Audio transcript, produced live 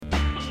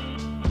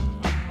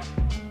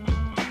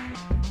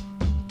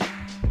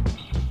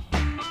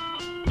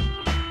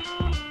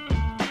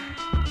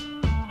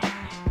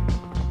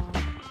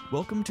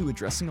Welcome to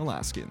Addressing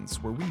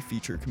Alaskans, where we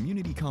feature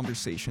community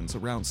conversations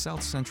around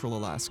South Central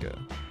Alaska.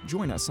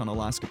 Join us on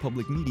Alaska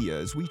Public Media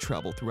as we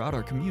travel throughout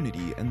our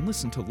community and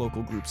listen to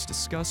local groups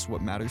discuss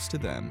what matters to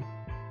them.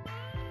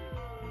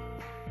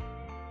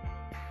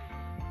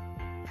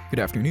 Good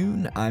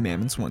afternoon, I'm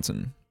Ammon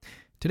Swenson.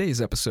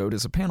 Today's episode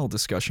is a panel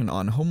discussion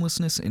on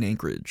homelessness in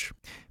Anchorage.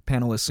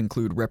 Panelists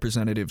include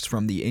representatives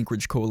from the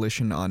Anchorage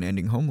Coalition on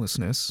Ending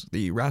Homelessness,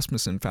 the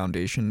Rasmussen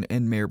Foundation,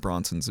 and Mayor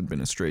Bronson's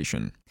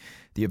administration.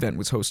 The event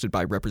was hosted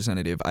by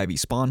Representative Ivy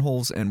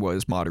Sponholz and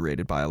was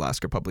moderated by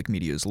Alaska Public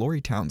Media's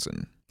Lori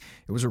Townsend.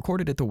 It was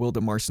recorded at the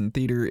Wilda Marson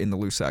Theater in the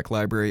Lusac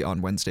Library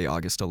on Wednesday,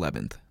 August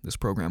 11th. This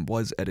program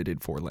was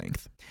edited for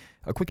length.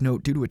 A quick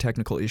note, due to a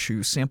technical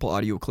issue, sample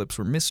audio clips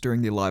were missed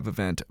during the live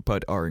event,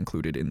 but are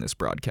included in this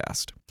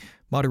broadcast.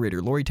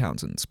 Moderator Lori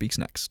Townsend speaks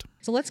next.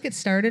 So let's get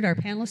started. Our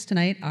panelists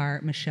tonight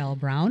are Michelle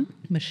Brown.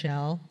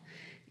 Michelle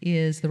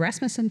is the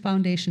Rasmussen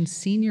Foundation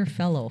Senior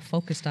Fellow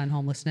focused on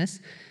homelessness.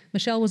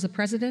 Michelle was the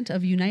president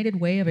of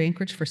United Way of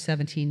Anchorage for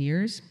 17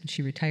 years.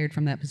 She retired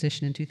from that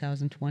position in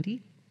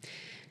 2020.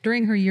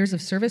 During her years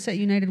of service at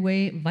United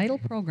Way, vital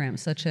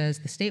programs such as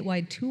the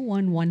statewide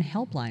 211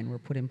 helpline were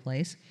put in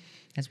place,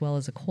 as well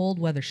as a cold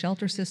weather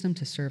shelter system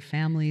to serve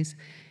families.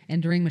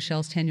 And during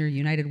Michelle's tenure,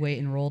 United Way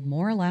enrolled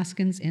more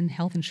Alaskans in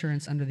health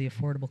insurance under the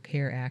Affordable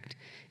Care Act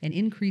and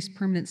increased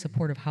permanent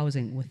supportive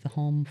housing with the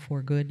Home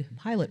for Good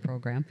pilot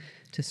program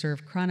to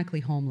serve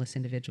chronically homeless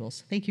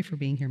individuals. Thank you for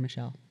being here,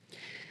 Michelle.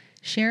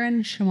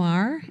 Sharon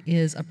Shamar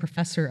is a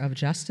professor of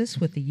justice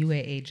with the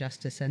UAA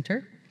Justice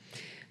Center.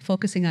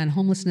 Focusing on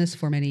homelessness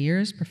for many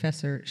years,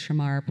 Professor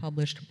Shamar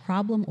published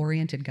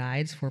problem-oriented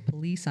guides for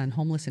police on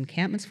homeless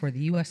encampments for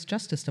the U.S.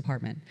 Justice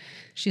Department.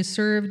 She has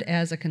served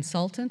as a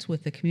consultant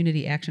with the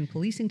Community Action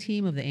Policing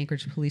Team of the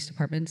Anchorage Police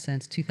Department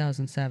since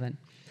 2007.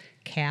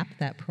 CAP,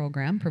 that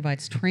program,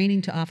 provides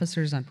training to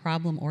officers on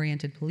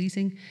problem-oriented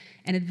policing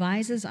and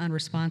advises on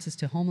responses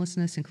to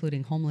homelessness,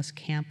 including homeless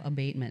camp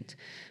abatement.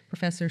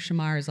 Professor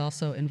Shamar is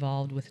also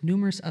involved with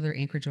numerous other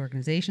Anchorage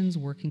organizations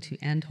working to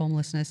end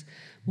homelessness.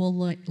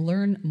 We'll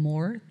learn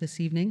more this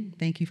evening.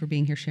 Thank you for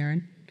being here,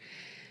 Sharon.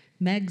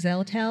 Meg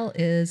Zalatel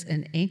is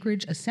an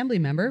Anchorage Assembly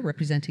member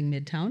representing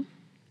Midtown.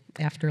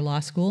 After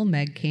law school,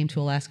 Meg came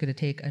to Alaska to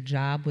take a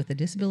job with the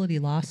Disability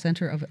Law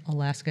Center of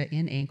Alaska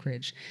in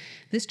Anchorage.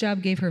 This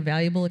job gave her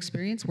valuable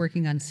experience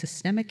working on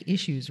systemic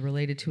issues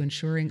related to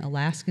ensuring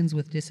Alaskans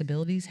with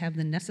disabilities have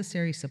the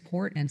necessary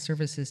support and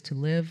services to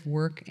live,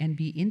 work, and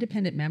be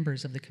independent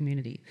members of the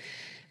community.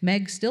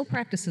 Meg still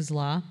practices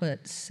law,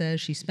 but says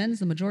she spends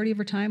the majority of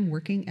her time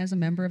working as a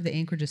member of the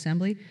Anchorage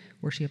Assembly,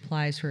 where she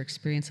applies her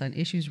experience on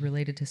issues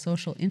related to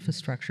social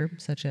infrastructure,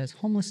 such as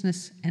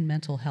homelessness and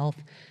mental health.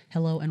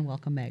 Hello and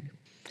welcome, Meg.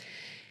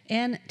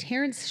 And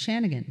Terrence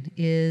Shanigan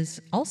is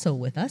also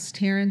with us.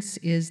 Terrence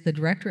is the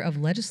Director of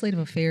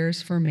Legislative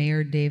Affairs for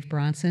Mayor Dave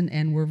Bronson,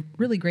 and we're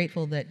really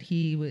grateful that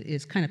he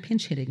is kind of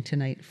pinch hitting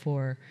tonight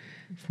for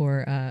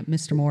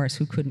Mr. Morris,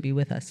 who couldn't be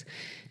with us.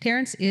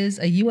 Terrence is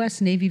a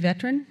U.S. Navy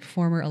veteran,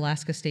 former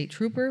Alaska State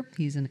Trooper.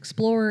 He's an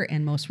explorer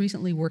and most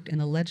recently worked in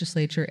the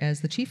legislature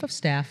as the Chief of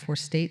Staff for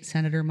State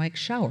Senator Mike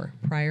Shower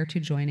prior to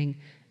joining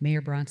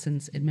Mayor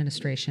Bronson's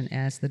administration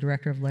as the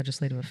Director of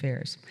Legislative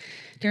Affairs.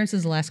 Terrence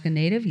is Alaska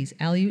native. He's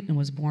Aleut and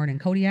was born in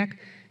Kodiak.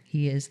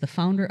 He is the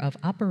founder of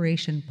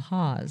Operation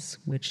Pause,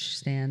 which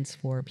stands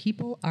for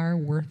People Are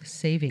Worth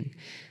Saving.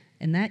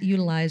 And that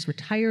utilized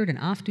retired and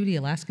off-duty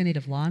Alaska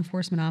Native law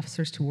enforcement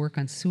officers to work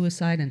on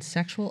suicide and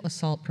sexual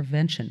assault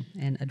prevention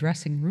and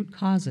addressing root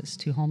causes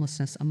to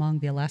homelessness among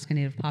the Alaska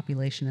Native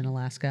population in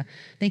Alaska.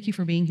 Thank you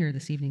for being here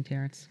this evening,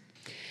 Terrence.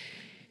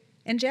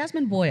 And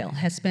Jasmine Boyle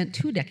has spent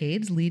 2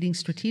 decades leading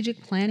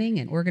strategic planning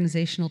and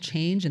organizational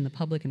change in the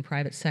public and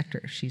private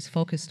sector. She's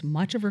focused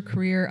much of her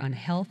career on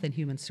health and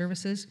human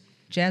services.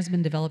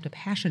 Jasmine developed a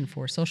passion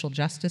for social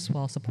justice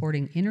while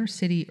supporting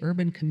inner-city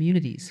urban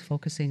communities,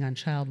 focusing on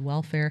child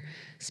welfare,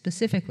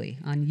 specifically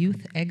on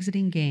youth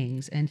exiting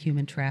gangs and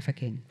human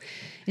trafficking.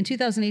 In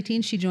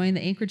 2018, she joined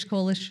the Anchorage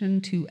Coalition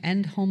to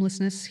End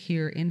Homelessness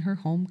here in her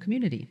home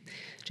community.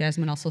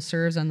 Jasmine also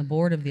serves on the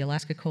board of the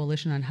Alaska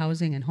Coalition on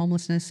Housing and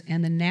Homelessness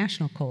and the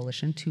National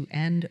Coalition to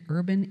End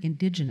Urban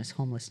Indigenous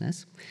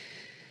Homelessness.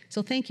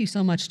 So thank you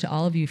so much to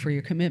all of you for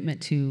your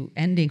commitment to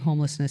ending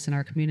homelessness in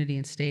our community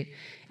and state.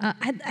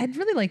 I'd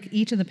really like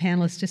each of the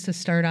panelists just to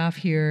start off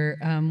here.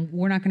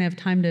 We're not going to have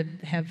time to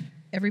have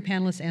every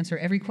panelist answer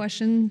every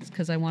question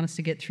because I want us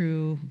to get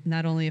through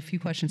not only a few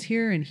questions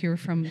here and hear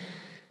from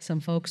some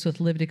folks with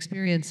lived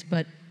experience,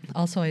 but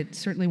also I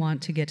certainly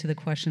want to get to the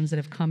questions that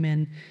have come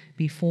in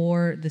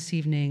before this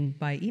evening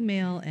by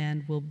email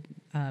and will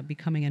be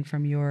coming in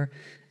from your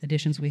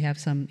additions. We have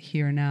some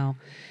here now.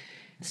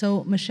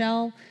 So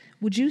Michelle,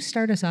 would you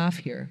start us off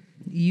here?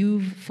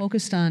 You've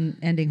focused on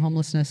ending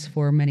homelessness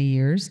for many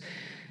years.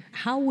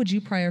 How would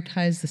you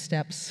prioritize the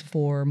steps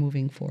for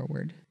moving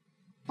forward?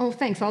 Oh,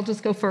 thanks. I'll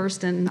just go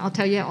first, and I'll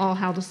tell you all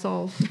how to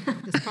solve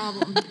this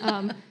problem.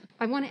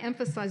 I want to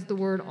emphasize the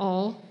word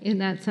all in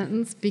that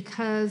sentence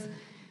because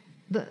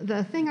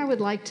the thing I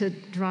would like to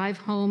drive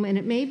home, and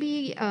it may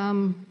be a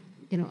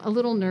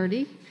little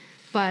nerdy,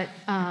 but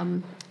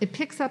it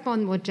picks up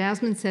on what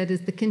Jasmine said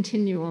is the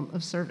continuum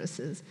of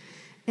services.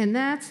 And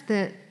that's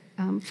that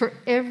for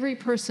every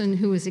person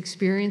who is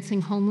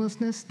experiencing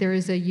homelessness, there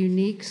is a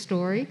unique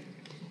story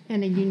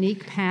and a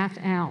unique path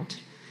out.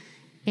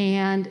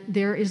 And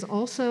there is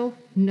also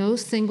no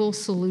single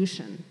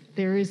solution.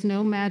 There is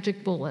no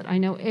magic bullet. I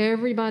know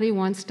everybody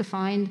wants to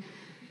find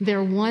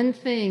their one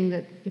thing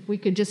that if we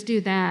could just do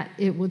that,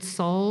 it would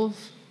solve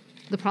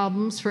the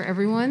problems for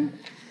everyone.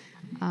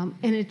 And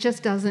it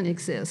just doesn't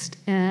exist.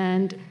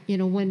 And,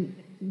 when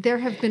there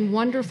have been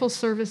wonderful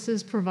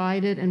services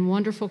provided and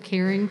wonderful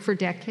caring for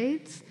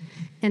decades,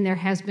 and there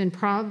has been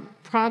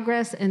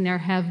progress and there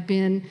have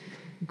been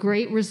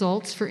great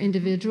results for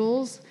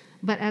individuals,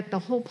 but at the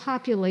whole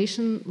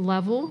population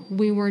level,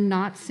 we were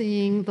not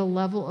seeing the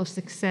level of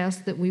success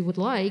that we would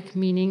like,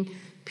 meaning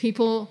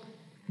people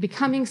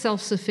becoming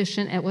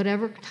self-sufficient at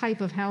whatever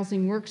type of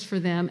housing works for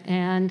them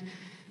and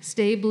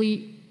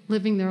stably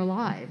living their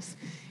lives.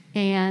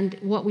 And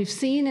what we've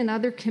seen in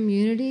other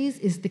communities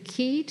is the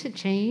key to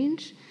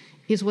change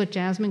is what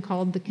Jasmine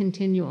called the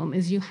continuum,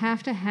 is you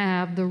have to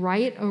have the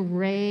right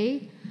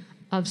array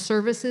of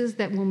services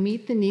that will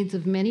meet the needs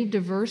of many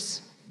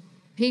diverse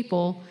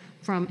people,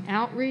 from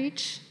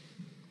outreach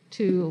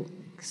to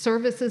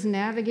services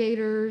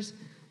navigators,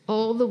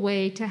 all the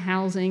way to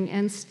housing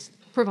and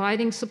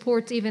providing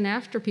supports even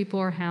after people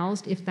are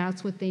housed if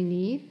that's what they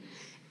need.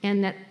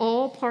 And that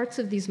all parts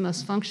of these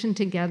must function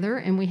together,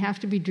 and we have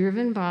to be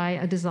driven by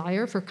a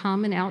desire for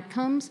common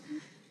outcomes,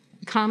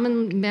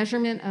 common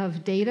measurement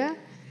of data,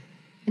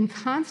 and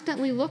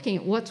constantly looking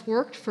at what's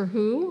worked for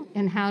who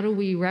and how do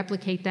we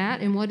replicate that,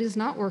 and what is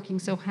not working,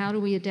 so how do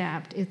we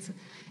adapt?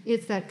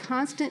 It's that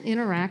constant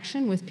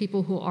interaction with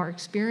people who are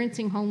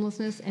experiencing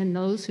homelessness and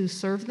those who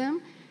serve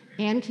them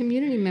and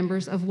community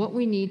members of what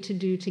we need to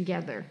do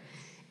together.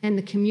 And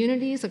the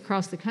communities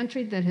across the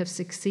country that have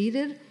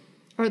succeeded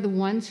are the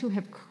ones who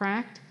have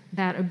cracked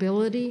that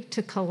ability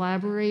to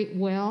collaborate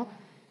well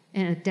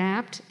and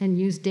adapt and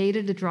use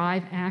data to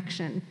drive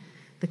action.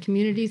 The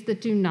communities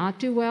that do not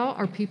do well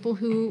are people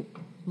who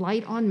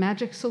light on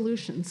magic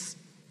solutions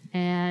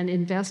and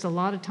invest a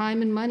lot of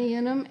time and money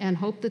in them and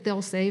hope that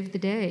they'll save the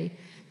day.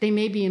 They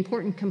may be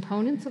important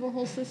components of a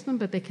whole system,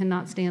 but they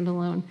cannot stand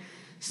alone.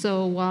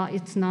 So while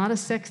it's not a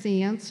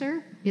sexy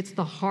answer, it's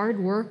the hard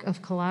work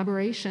of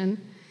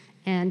collaboration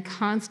and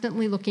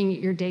constantly looking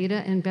at your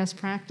data and best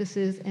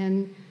practices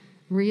and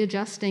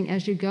readjusting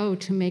as you go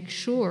to make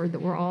sure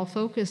that we're all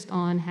focused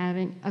on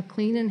having a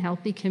clean and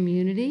healthy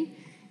community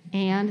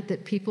and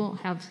that people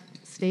have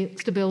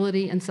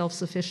stability and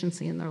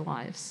self-sufficiency in their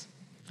lives.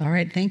 All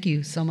right, thank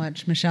you so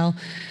much, Michelle.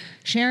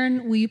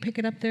 Sharon, will you pick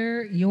it up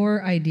there?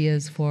 Your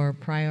ideas for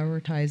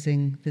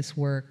prioritizing this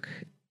work.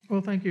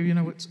 Well, thank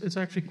you. It's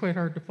actually quite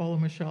hard to follow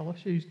Michelle.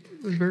 She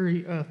was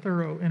very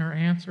thorough in her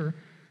answer.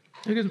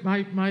 Because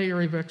my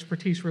area of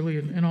expertise really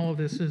in all of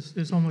this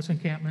is homeless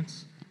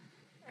encampments.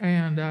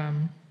 And,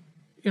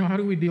 how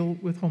do we deal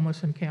with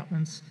homeless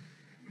encampments?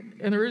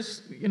 And there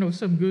is,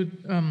 some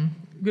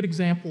good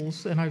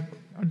examples. And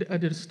I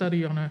did a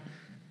study on a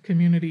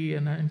community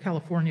in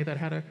California that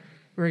had a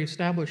very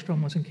established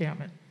homeless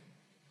encampment.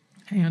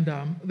 And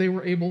they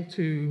were able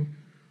to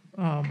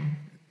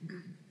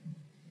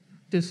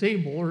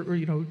disable or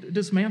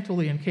dismantle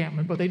the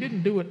encampment, but they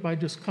didn't do it by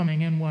just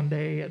coming in one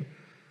day and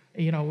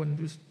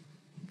just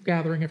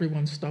gathering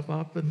everyone's stuff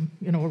up and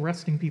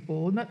arresting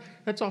people. And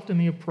that's often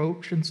the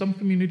approach. In some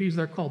communities,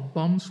 they're called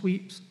bum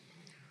sweeps.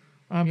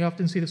 You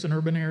often see this in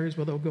urban areas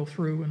where they'll go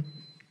through and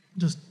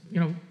just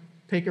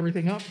take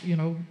everything up,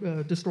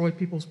 destroy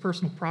people's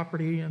personal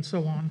property and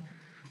so on.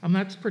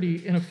 That's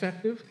pretty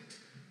ineffective.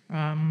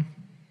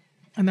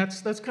 And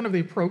that's kind of the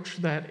approach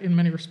that, in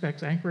many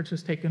respects, Anchorage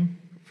has taken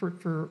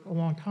for a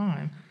long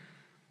time.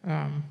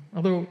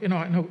 Although,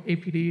 I know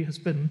APD has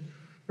been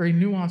very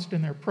nuanced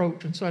in their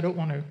approach, and so I don't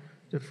want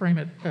to frame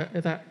it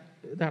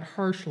that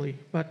harshly.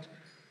 But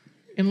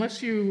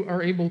unless you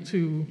are able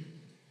to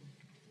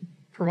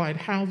provide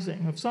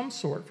housing of some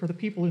sort for the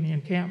people in the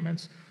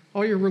encampments,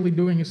 all you're really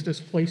doing is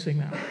displacing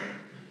them.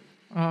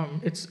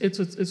 It's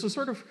a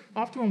sort of,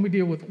 often when we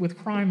deal with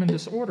crime and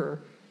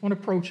disorder, one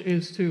approach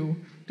is to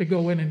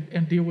go in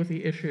and deal with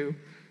the issue.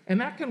 And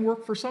that can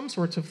work for some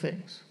sorts of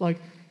things. Like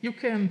you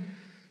can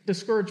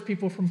discourage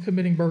people from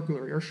committing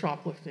burglary or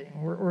shoplifting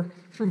or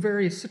through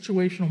various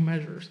situational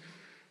measures.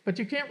 But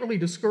you can't really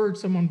discourage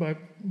someone by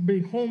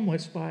being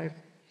homeless by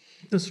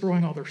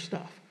destroying all their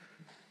stuff.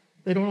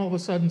 They don't all of a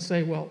sudden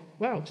say, well,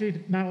 wow,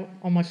 gee, now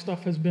all my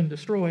stuff has been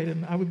destroyed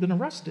and I've been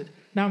arrested.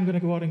 Now I'm going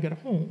to go out and get a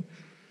home.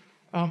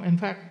 In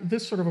fact,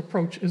 this sort of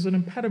approach is an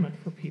impediment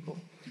for people.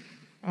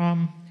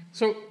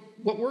 So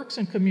what works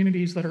in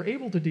communities that are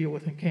able to deal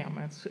with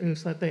encampments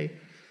is that they,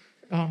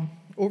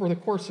 over the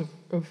course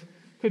of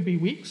could be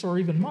weeks or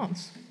even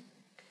months,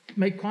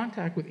 make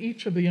contact with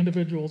each of the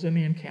individuals in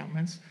the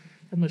encampments.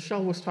 And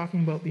Michelle was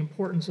talking about the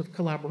importance of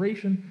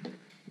collaboration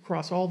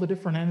across all the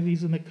different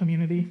entities in the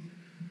community.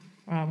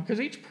 Because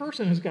each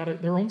person has got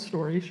their own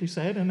story, she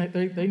said, and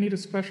they need a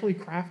specially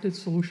crafted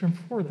solution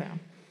for them.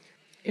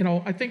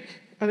 I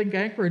think I think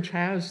Anchorage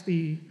has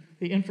the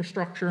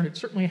infrastructure, and it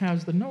certainly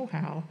has the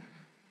know-how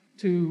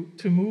to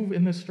move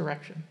in this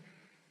direction.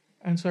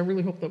 And so I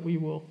really hope that we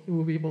will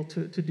be able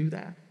to do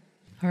that.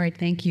 All right,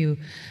 thank you.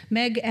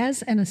 Meg,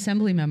 as an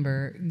assembly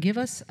member, give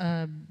us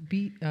a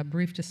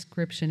brief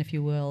description, if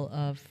you will,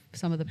 of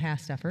some of the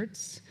past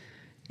efforts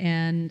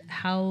and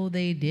how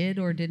they did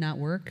or did not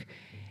work.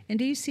 And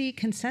do you see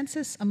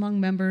consensus among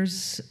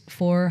members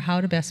for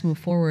how to best move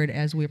forward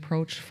as we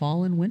approach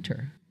fall and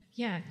winter?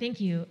 Yeah, thank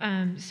you.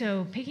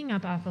 So picking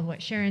up off of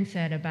what Sharon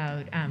said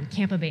about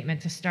camp abatement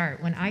to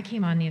start, when I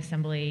came on the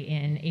Assembly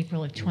in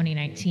April of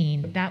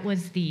 2019, that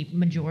was the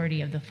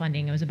majority of the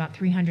funding. It was about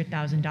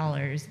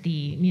 $300,000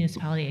 the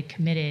municipality had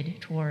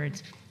committed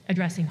towards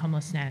addressing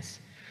homelessness.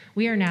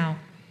 We are now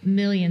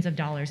millions of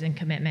dollars in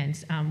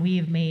commitments. We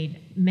have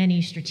made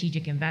many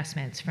strategic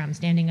investments, from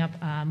standing up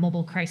a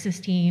mobile crisis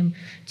team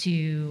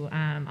to,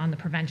 on the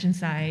prevention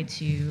side,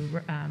 to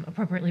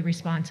appropriately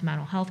respond to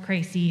mental health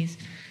crises,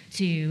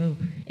 to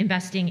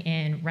investing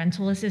in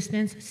rental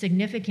assistance,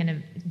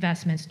 significant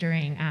investments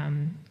during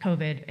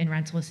COVID in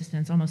rental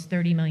assistance, almost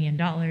 $30 million,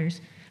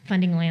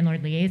 funding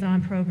landlord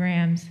liaison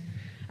programs,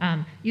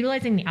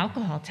 utilizing the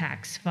alcohol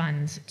tax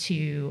funds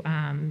to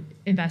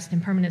invest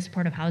in permanent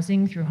supportive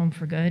housing through Home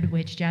for Good,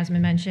 which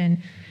Jasmine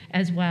mentioned,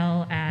 as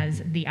well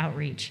as the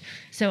outreach.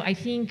 So I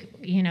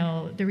think,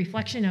 the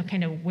reflection of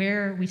kind of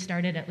where we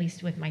started, at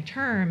least with my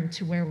term,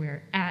 to where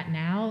we're at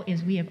now,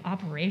 is we have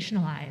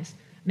operationalized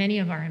many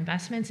of our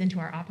investments into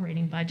our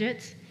operating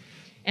budgets,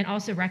 and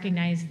also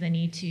recognize the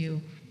need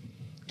to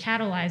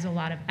catalyze a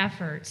lot of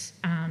efforts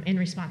in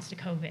response to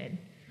COVID.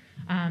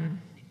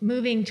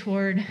 Moving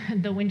toward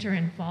the winter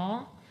and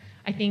fall,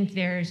 I think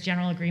there's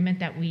general agreement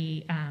that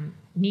we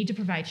need to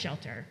provide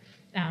shelter.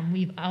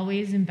 We've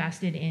always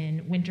invested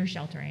in winter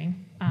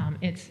sheltering.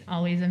 It's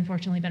always,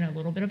 unfortunately, been a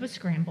little bit of a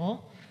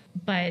scramble,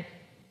 but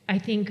I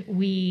think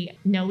we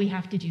know we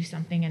have to do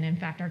something, and in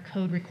fact, our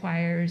code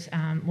requires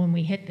when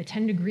we hit the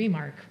 10-degree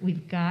mark,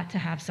 we've got to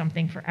have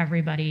something for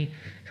everybody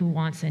who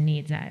wants and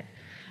needs it.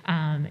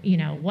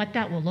 What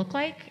that will look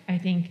like, I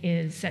think,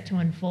 is set to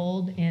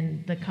unfold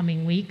in the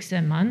coming weeks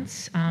and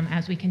months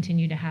as we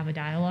continue to have a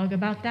dialogue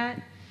about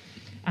that.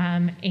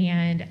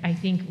 And I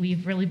think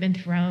we've really been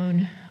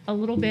thrown a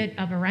little bit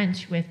of a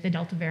wrench with the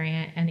Delta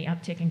variant and the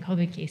uptick in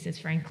COVID cases,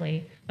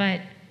 frankly.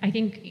 But I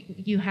think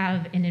you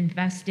have an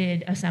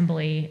invested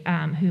assembly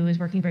who is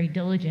working very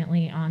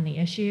diligently on the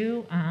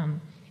issue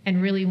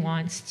and really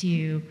wants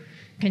to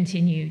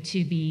continue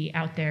to be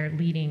out there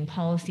leading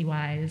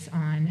policy-wise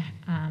on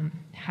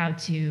how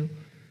to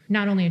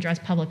not only address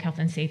public health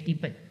and safety,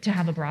 but to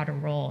have a broader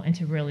role and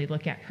to really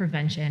look at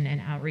prevention and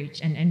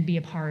outreach and be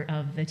a part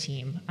of the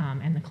team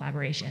and the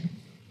collaboration.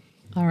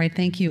 All right,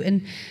 thank you.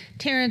 And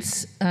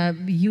Terrence,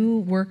 you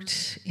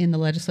worked in the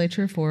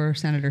legislature for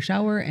Senator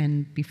Schauer,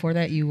 and before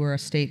that you were a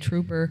state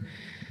trooper,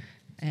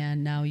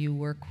 and now you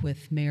work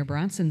with Mayor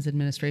Bronson's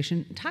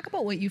administration. Talk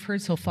about what you've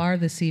heard so far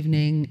this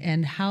evening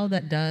and how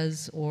that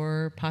does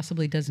or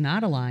possibly does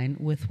not align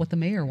with what the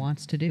mayor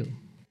wants to do.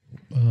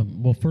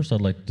 Well, first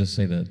I'd like to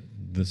say that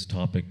this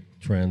topic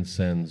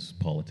transcends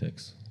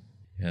politics,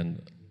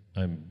 and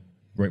I'm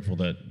grateful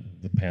that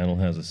the panel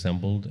has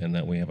assembled and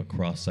that we have a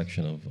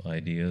cross-section of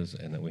ideas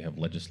and that we have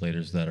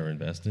legislators that are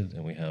invested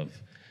and we have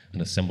an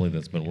assembly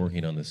that's been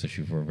working on this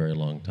issue for a very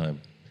long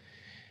time.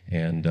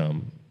 And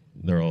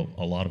there are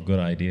a lot of good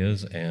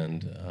ideas,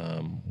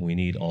 and we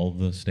need all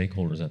the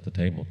stakeholders at the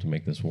table to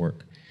make this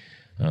work.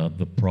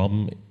 The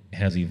problem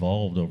has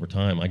evolved over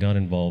time. I got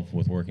involved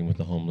with working with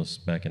the homeless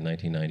back in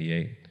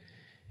 1998,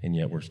 and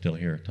yet we're still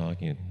here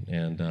talking.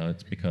 And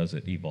it's because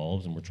it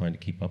evolves and we're trying to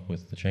keep up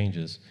with the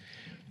changes.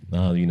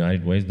 The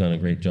United Way's done a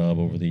great job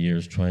over the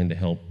years trying to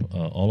help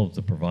all of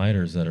the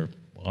providers that are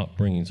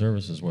bringing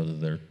services, whether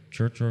they're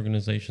church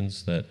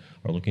organizations that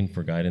are looking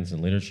for guidance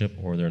and leadership,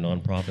 or they're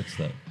nonprofits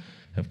that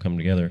have come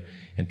together,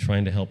 and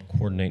trying to help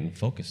coordinate and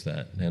focus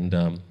that. And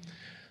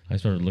I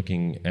started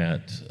looking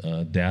at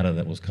data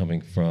that was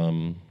coming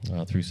from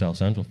through South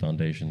Central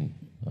Foundation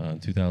in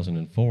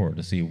 2004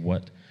 to see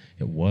what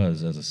it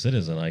was as a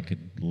citizen I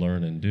could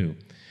learn and do.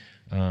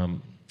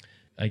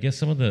 I guess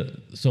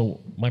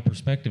so my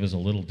perspective is a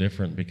little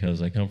different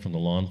because I come from the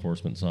law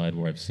enforcement side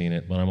where I've seen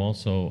it, but I'm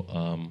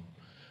also,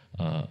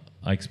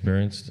 I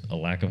experienced a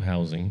lack of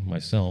housing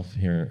myself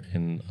here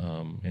in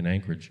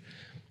Anchorage,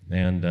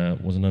 and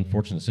was an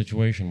unfortunate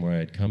situation where I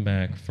had come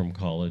back from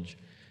college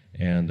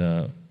and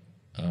there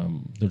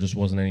just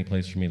wasn't any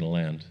place for me to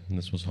land, and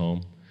this was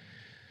home.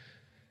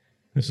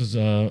 This is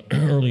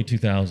early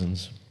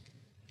 2000s,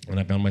 and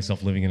I found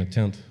myself living in a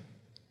tent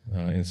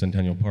in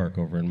Centennial Park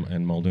over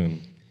in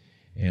Muldoon.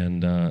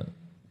 And,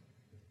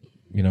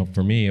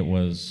 for me, it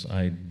was,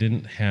 I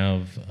didn't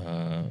have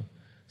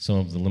some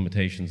of the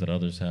limitations that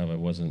others have. I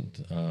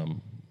wasn't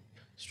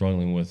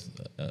struggling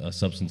with a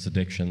substance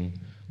addiction.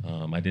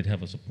 I did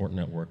have a support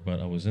network, but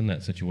I was in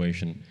that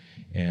situation.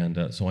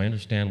 And so I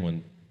understand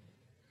when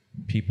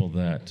people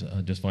that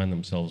just find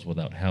themselves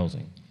without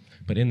housing.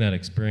 But in that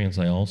experience,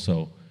 I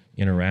also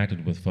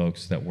interacted with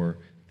folks that were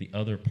the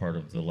other part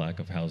of the lack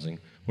of housing,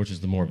 which is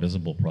the more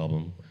visible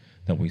problem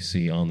that we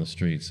see on the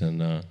streets.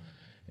 And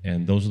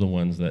those are the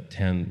ones that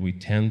we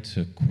tend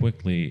to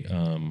quickly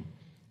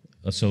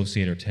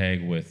associate or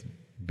tag with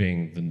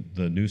being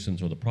the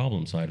nuisance or the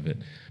problem side of it,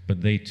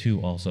 but they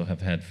too also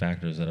have had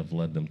factors that have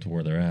led them to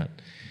where they're at.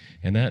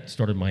 And that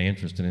started my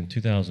interest. And in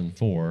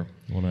 2004,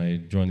 when I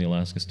joined the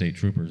Alaska State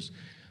Troopers,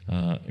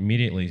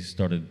 immediately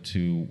started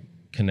to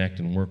connect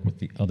and work with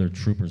the other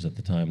troopers at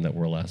the time that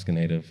were Alaska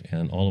Native,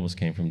 and all of us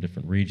came from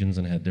different regions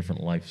and had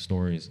different life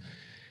stories.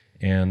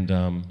 And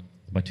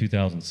by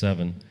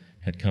 2007,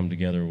 had come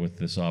together with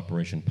this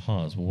Operation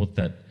Pause. Well, what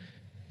that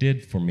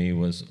did for me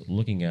was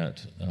looking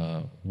at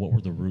what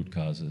were the root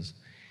causes.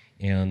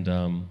 And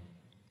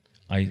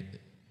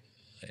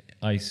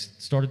I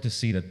started to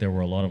see that there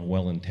were a lot of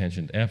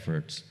well-intentioned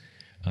efforts,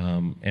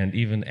 and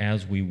even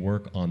as we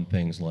work on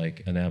things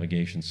like a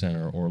navigation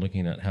center or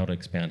looking at how to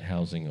expand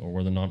housing or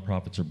where the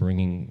nonprofits are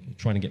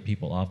trying to get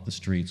people off the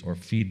streets or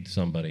feed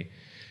somebody,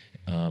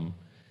 I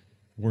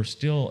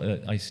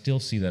still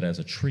see that as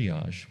a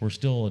triage. We're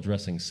still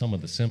addressing some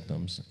of the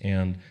symptoms,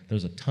 and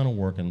there's a ton of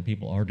work, and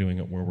people are doing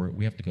it where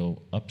we have to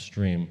go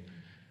upstream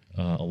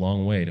a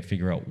long way to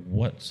figure out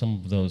what some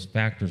of those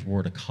factors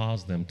were to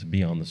cause them to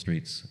be on the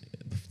streets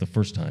the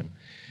first time.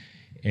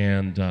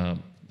 And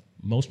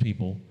most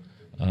people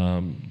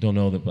don't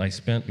know that I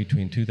spent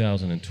between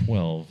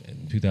 2012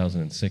 and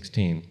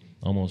 2016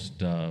 almost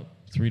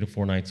 3 to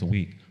 4 nights a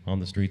week on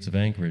the streets of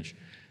Anchorage,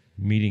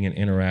 meeting and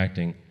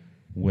interacting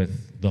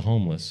with the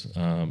homeless.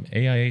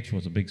 AIH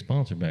was a big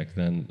sponsor back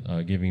then,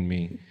 giving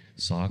me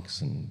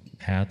socks and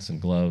hats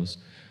and gloves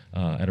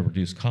at a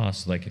reduced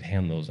cost so that I could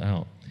hand those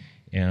out.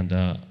 And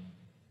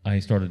I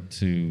started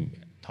to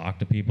talk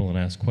to people and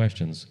ask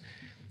questions.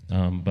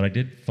 But I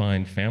did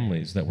find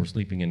families that were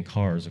sleeping in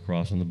cars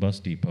across from the bus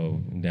depot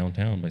in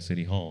downtown by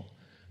City Hall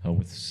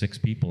with 6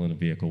 people in a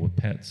vehicle with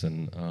pets,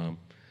 and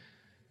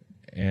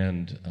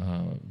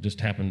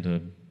just happened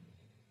to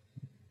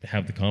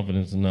have the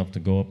confidence enough to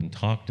go up and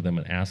talk to them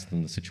and ask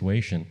them the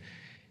situation.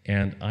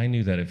 And I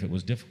knew that if it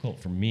was difficult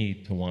for me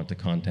to want to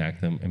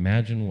contact them,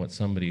 imagine what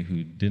somebody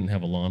who didn't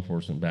have a law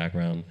enforcement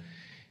background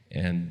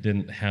and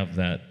didn't have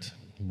that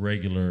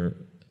regular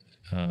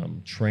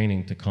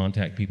training to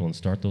contact people and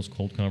start those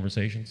cold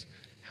conversations,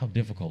 how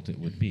difficult it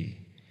would be.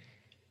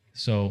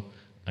 So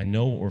I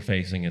know what we're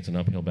facing. It's an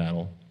uphill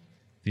battle.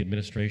 The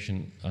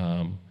administration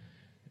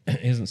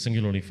isn't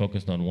singularly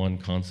focused on one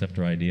concept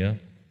or idea.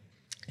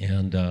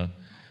 And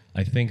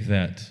I think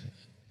that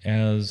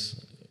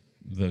as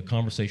the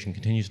conversation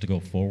continues to go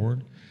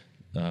forward,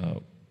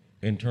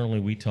 internally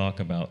we talk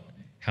about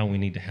how we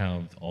need to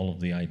have all of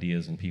the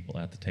ideas and people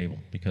at the table,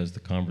 because the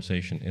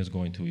conversation is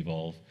going to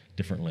evolve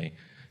differently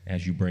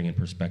as you bring in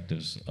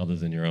perspectives other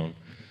than your own.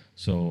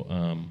 So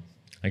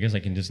I guess I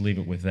can just leave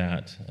it with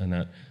that, and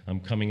that I'm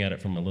coming at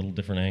it from a little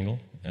different angle,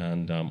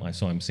 and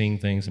I'm seeing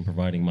things and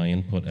providing my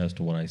input as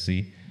to what I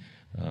see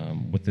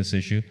with this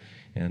issue,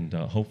 and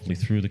hopefully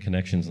through the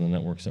connections and the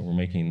networks that we're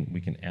making,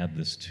 we can add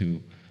this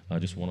to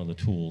just one of the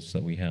tools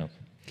that we have.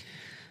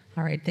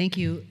 All right, thank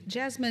you.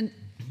 Jasmine,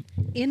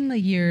 in the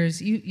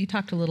years, you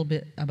talked a little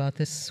bit about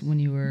this when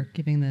you were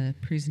giving the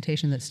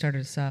presentation that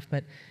started us off,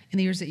 but in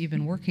the years that you've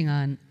been working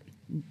on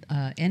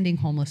ending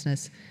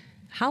homelessness,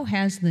 how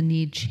has the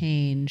need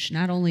changed,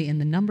 not only in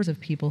the numbers of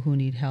people who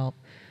need help,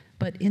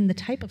 but in the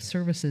type of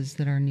services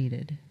that are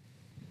needed?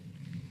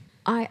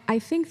 I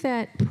think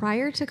that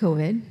prior to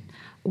COVID,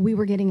 we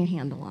were getting a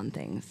handle on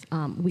things.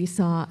 We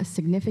saw a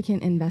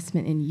significant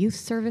investment in youth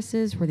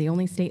services. We're the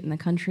only state in the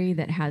country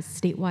that has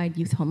statewide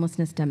youth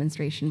homelessness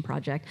demonstration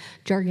project,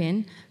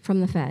 jargon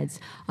from the feds.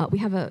 We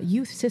have a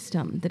youth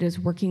system that is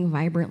working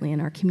vibrantly in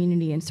our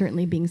community and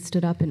certainly being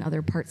stood up in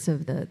other parts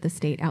of the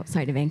state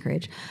outside of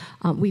Anchorage.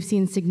 We've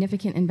seen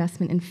significant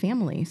investment in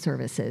family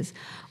services.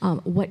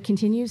 What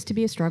continues to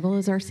be a struggle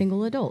is our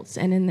single adults.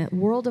 And in the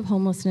world of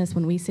homelessness,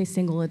 when we say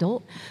single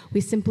adult, we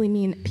simply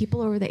mean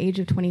people over the age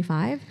of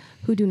 25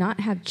 who do not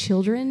have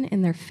children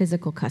in their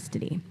physical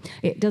custody.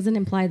 It doesn't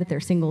imply that they're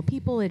single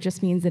people. It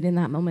just means that in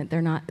that moment,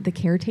 they're not the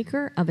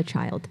caretaker of a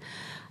child.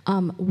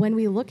 When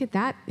we look at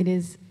that, it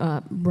is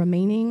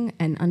remaining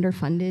an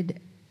underfunded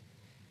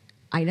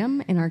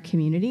item in our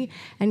community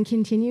and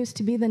continues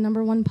to be the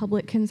 #1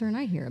 public concern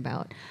I hear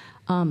about.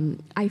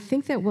 I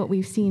think that what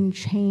we've seen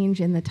change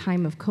in the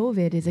time of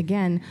COVID is,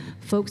 again,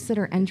 folks that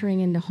are entering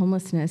into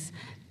homelessness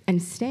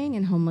and staying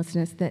in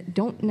homelessness that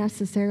don't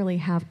necessarily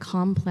have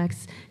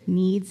complex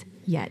needs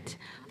yet.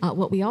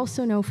 What we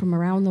also know from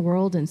around the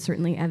world, and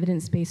certainly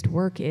evidence-based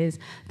work, is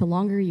the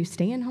longer you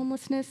stay in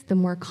homelessness, the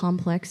more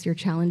complex your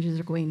challenges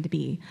are going to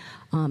be.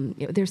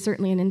 There's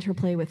certainly an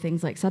interplay with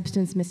things like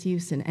substance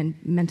misuse and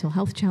mental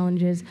health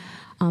challenges,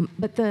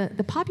 but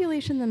the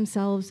population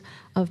themselves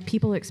of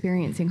people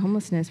experiencing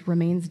homelessness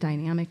remains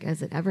dynamic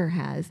as it ever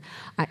has.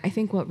 I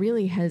think what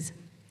really has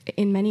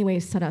in many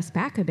ways set us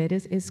back a bit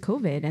is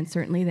COVID, and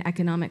certainly the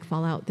economic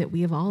fallout that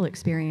we have all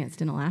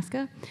experienced in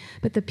Alaska.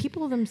 But the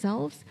people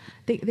themselves,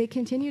 they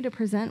continue to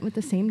present with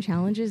the same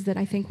challenges that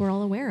I think we're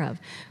all aware of.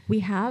 We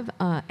have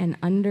an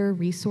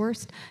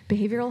under-resourced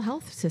behavioral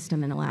health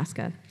system in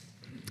Alaska.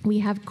 We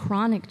have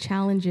chronic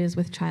challenges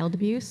with child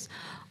abuse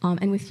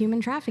and with human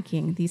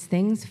trafficking. These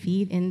things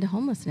feed into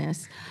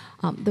homelessness.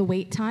 The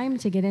wait time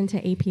to get into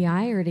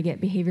API or to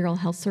get behavioral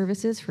health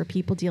services for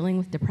people dealing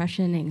with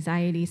depression,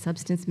 anxiety,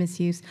 substance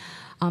misuse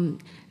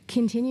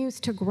continues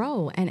to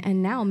grow.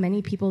 And now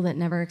many people that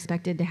never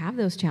expected to have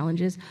those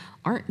challenges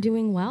aren't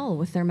doing well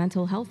with their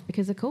mental health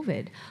because of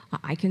COVID.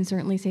 I can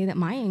certainly say that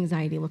my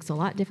anxiety looks a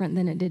lot different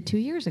than it did 2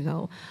 years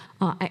ago.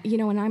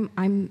 And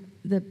I'm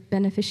the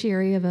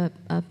beneficiary of a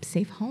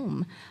safe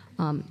home.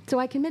 So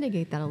I can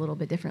mitigate that a little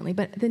bit differently.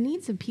 But the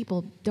needs of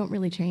people don't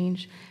really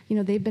change.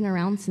 They've been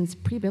around since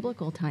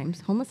pre-biblical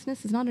times.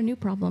 Homelessness is not a new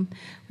problem.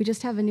 We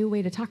just have a new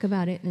way to talk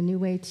about it and a new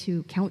way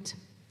to count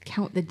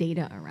the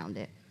data around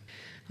it.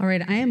 All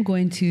right, I am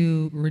going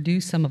to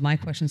reduce some of my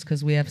questions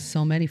because we have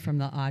so many from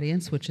the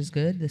audience, which is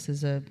good. This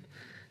is an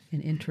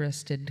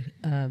interested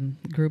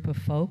group of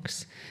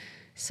folks.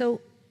 So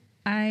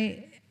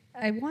I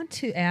want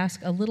to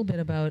ask a little bit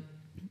about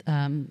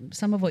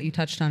some of what you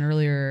touched on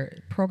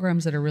earlier,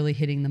 programs that are really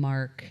hitting the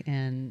mark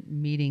and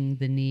meeting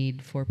the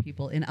need for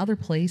people in other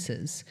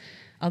places,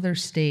 other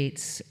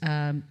states.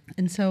 And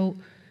so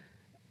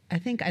I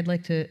think I'd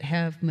like to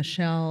have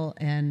Michelle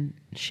and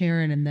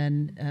Sharon, and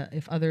then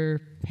if other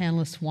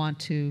panelists want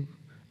to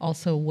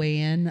also weigh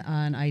in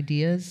on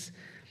ideas,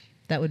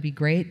 that would be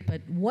great. But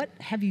what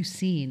have you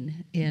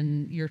seen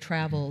in your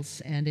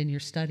travels and in your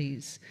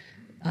studies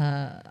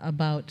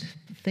about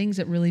things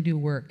that really do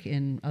work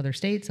in other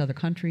states, other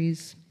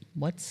countries?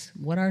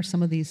 What are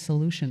some of these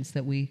solutions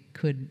that we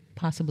could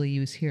possibly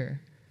use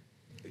here?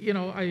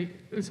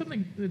 It's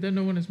something that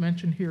no one has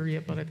mentioned here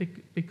yet, but I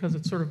think because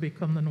it's sort of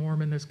become the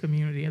norm in this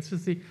community, it's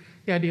just the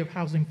idea of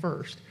housing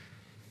first.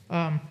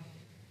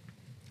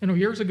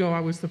 Years ago, I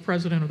was the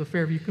president of the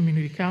Fairview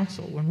Community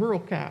Council when Rural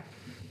Cap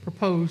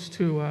proposed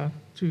to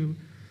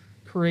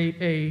create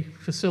a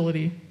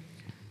facility,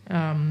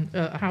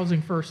 a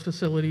housing first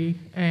facility,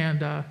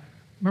 and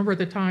remember at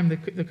the time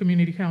the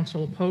community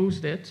council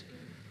opposed it,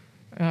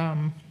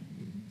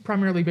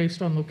 primarily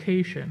based on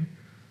location.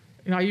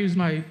 I used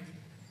my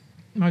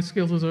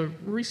skills as a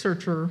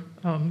researcher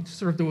to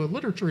sort of do a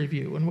literature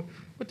review and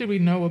what did we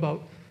know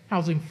about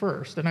housing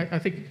first. And I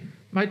think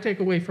my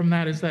takeaway from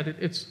that is that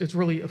it's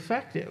really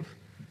effective.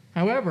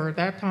 However, at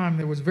that time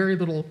there was very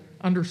little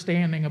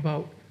understanding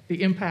about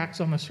the impacts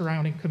on the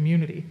surrounding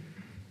community.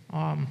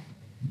 And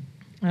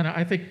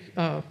I think,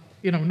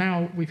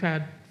 now we've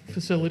had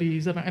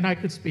facilities, and I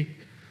could speak,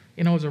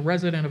 as a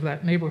resident of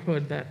that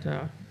neighborhood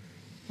that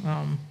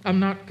I'm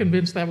not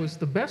convinced that was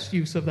the best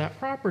use of that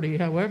property.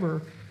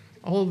 However,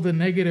 all of the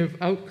negative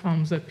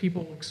outcomes that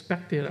people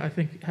expected, I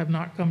think, have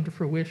not come to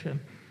fruition.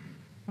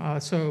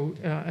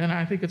 And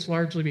I think it's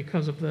largely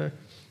because of the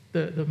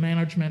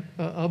management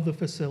of the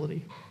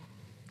facility.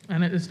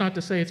 And it's not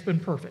to say it's been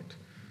perfect.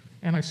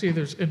 And I see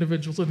there's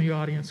individuals in the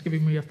audience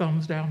giving me a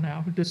thumbs down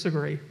now who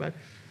disagree, but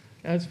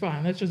that's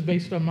fine. That's just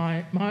based on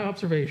my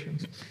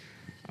observations.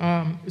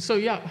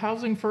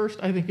 Housing first,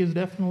 I think, is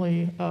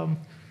definitely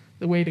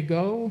the way to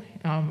go.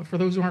 For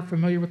those who aren't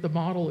familiar with the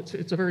model,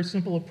 it's a very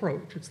simple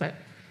approach. It's that,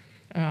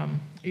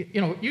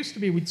 it used to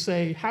be we'd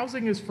say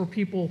housing is for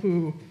people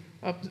who,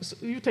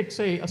 you take,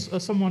 say,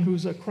 someone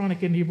who's a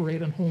chronic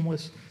inebriate and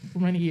homeless for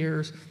many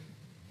years.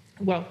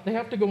 Well, they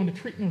have to go into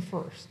treatment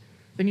first.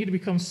 They need to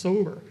become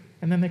sober,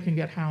 and then they can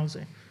get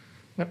housing.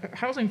 But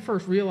Housing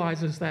First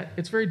realizes that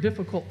it's very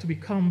difficult to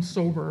become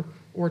sober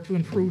or to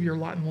improve your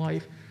lot in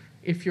life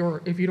if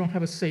you don't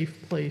have a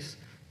safe place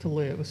to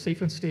live, a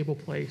safe and stable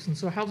place. And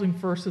so Housing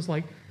First is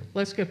like,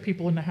 let's get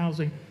people into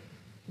housing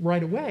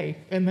right away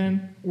and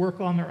then work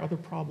on their other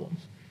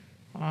problems.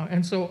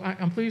 And so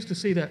I'm pleased to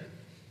see that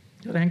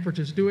Anchorage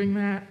is doing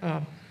that.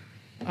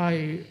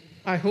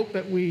 I hope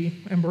that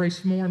we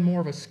embrace more and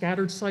more of a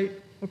scattered site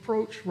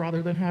approach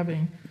rather than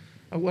having,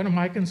 one of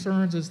my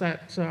concerns is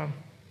that,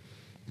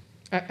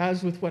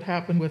 as with what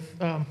happened with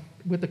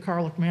the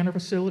Carlick Manor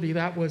facility,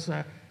 that was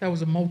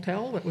a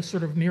motel that was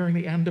sort of nearing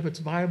the end of its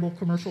viable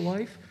commercial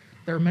life.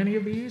 There are many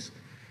of these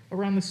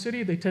around the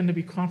city. They tend to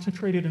be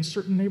concentrated in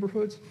certain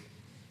neighborhoods.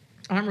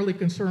 I'm really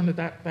concerned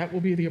that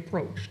will be the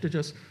approach, to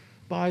just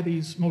buy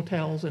these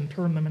motels and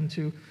turn them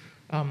into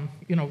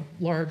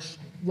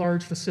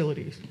large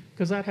facilities,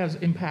 because that has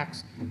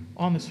impacts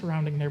on the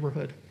surrounding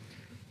neighborhood.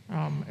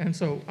 And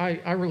so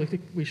I really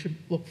think we should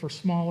look for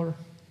smaller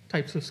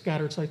types of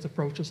scattered sites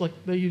approaches, like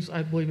they use,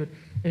 I believe,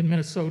 in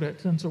Minnesota. It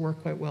tends to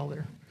work quite well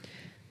there.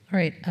 All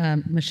right,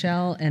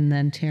 Michelle, and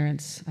then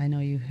Terrence. I know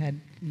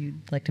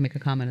you'd like to make a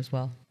comment as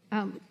well.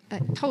 I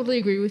totally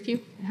agree with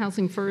you.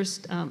 Housing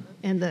first,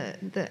 and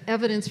the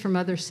evidence from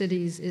other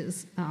cities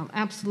is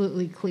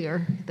absolutely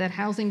clear that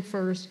housing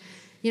first.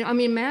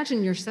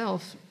 Imagine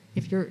yourself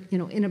if you're,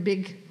 in a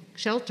big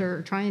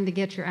shelter trying to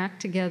get your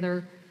act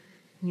together,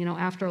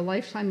 after a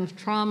lifetime of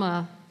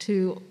trauma,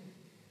 to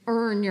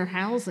earn your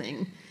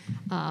housing.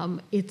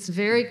 It's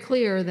very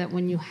clear that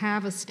when you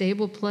have a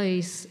stable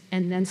place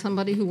and then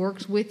somebody who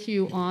works with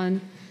you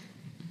on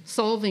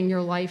solving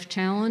your life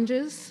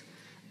challenges,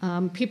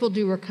 people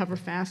do recover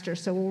faster.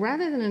 So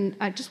rather than,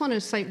 I just want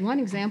to cite one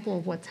example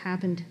of what's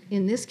happened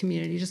in this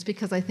community, just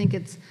because I think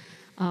it's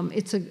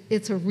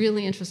a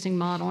really interesting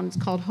model, and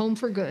it's called Home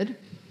for Good.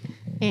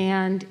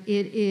 And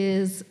it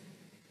is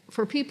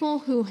for people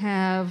who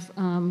have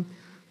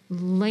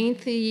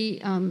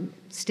lengthy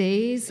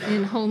stays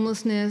in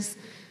homelessness,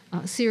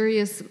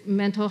 serious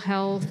mental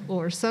health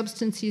or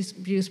substance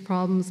abuse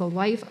problems, a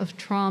life of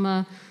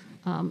trauma,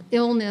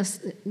 illness,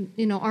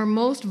 are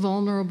most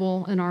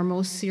vulnerable and are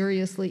most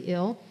seriously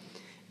ill.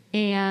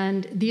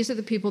 And these are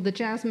the people that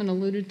Jasmine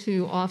alluded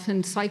to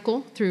often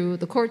cycle through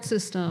the court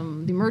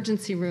system, the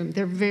emergency room.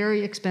 They're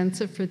very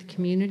expensive for the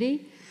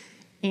community.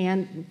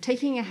 And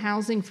taking a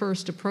housing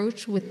first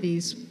approach with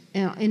these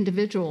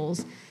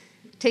individuals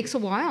takes a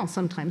while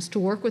sometimes to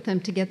work with them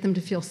to get them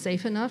to feel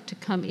safe enough to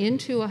come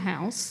into a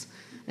house,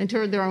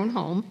 into their own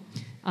home,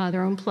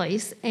 their own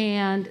place.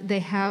 And they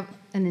have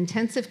an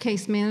intensive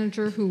case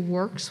manager who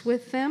works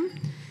with them,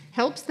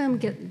 helps them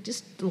get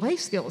just life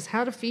skills,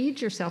 how to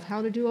feed yourself,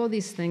 how to do all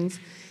these things.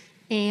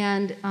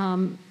 And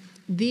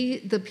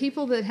the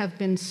people that have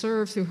been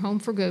served through Home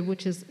for Good,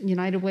 which is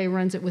United Way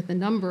runs it with a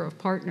number of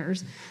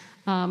partners,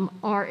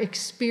 are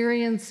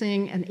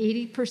experiencing an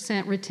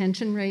 80%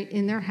 retention rate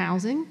in their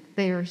housing.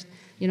 They are,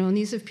 and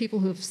these are people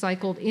who have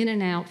cycled in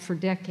and out for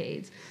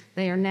decades.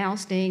 They are now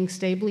staying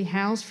stably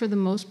housed for the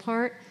most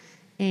part,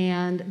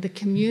 and the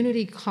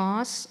community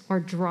costs are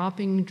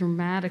dropping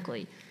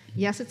dramatically.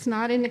 Yes, it's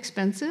not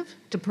inexpensive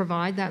to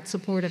provide that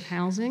supportive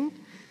housing,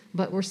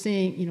 but we're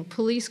seeing,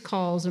 police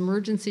calls,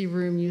 emergency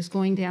room use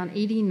going down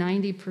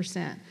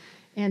 80-90%.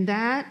 And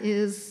that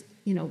is,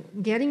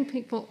 getting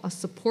people a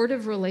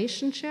supportive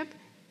relationship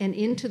and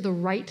into the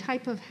right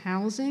type of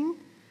housing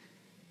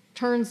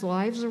turns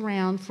lives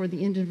around for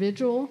the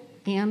individual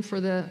and for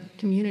the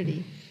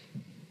community.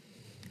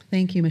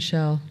 Thank you,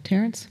 Michelle.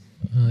 Terrence?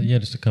 Yeah,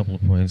 just a couple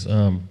of points.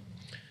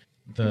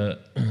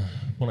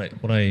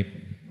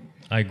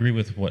 I agree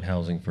with what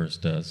Housing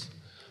First does.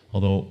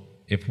 Although,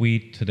 if we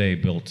today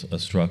built a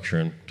structure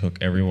and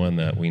took everyone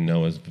that we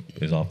know is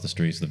off the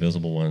streets, the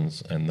visible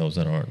ones, and those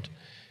that aren't,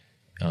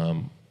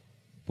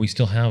 we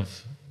still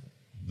have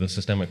the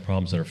systemic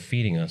problems that are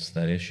feeding us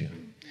that issue.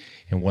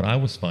 And what I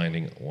was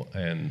finding,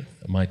 and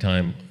my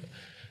time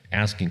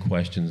asking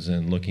questions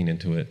and looking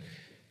into it,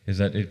 is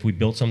that if we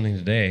built something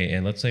today,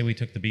 and let's say we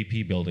took the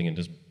BP building and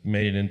just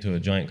made it into a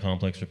giant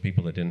complex for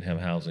people that didn't have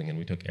housing, and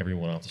we took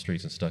everyone off the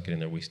streets and stuck it in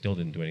there, we still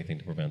didn't do anything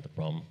to prevent the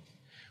problem.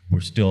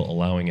 We're still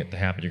allowing it to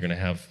happen. You're going to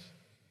have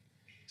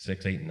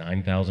 6, 8,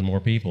 9,000 more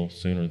people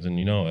sooner than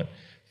you know it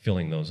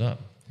filling those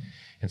up.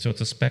 And so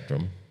it's a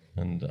spectrum,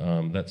 and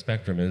that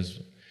spectrum is,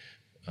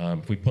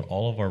 if we put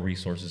all of our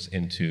resources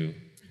into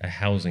a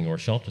housing or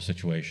shelter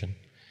situation,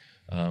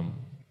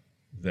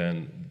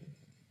 then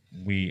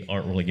we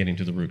aren't really getting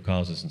to the root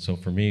causes. And so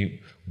for me,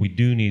 we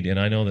do need, and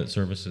I know that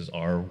services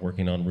are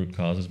working on root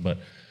causes, but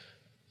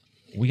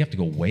we have to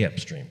go way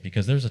upstream,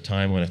 because there's a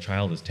time when a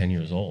child is 10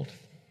 years old.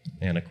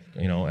 And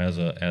as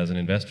an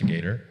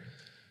investigator,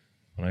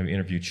 when I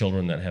interview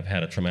children that have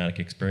had a traumatic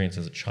experience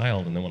as a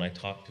child, and then when I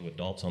talk to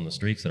adults on the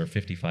streets that are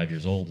 55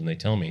 years old, and they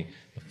tell me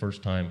the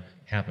first time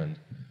happened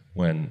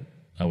when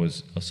I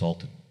was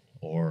assaulted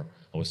or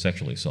I was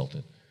sexually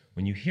assaulted.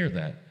 When you hear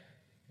that,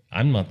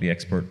 I'm not the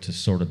expert to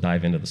sort of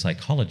dive into the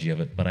psychology of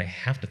it, but I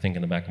have to think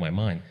in the back of my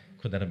mind,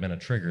 could that have been a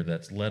trigger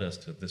that's led us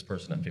to this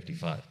person at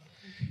 55?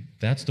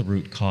 That's the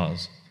root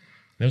cause.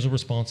 There's a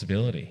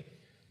responsibility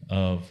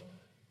of,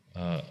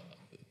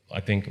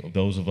 I think,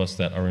 those of us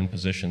that are in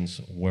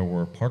positions where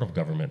we're part of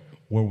government,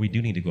 where we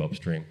do need to go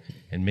upstream.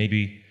 And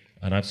maybe,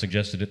 and I've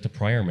suggested it to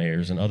prior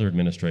mayors and other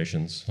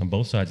administrations on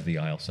both sides of the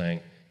aisle, saying,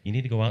 you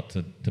need to go out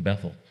to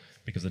Bethel,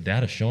 because the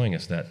data is showing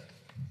us that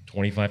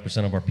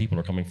 25% of our people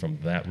are coming from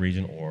that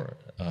region,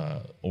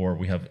 or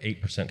we have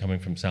 8% coming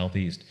from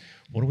Southeast.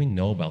 What do we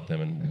know about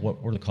them, and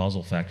what were the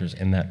causal factors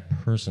in that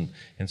person?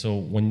 And so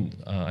when,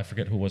 I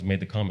forget who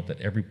made the comment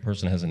that every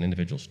person has an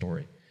individual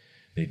story.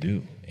 They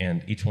do.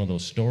 And each one of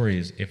those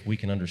stories, if we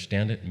can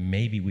understand it,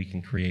 maybe we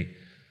can create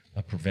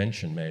a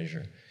prevention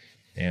measure.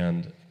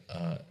 And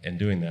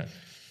doing that.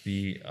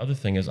 The other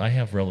thing is, I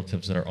have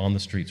relatives that are on the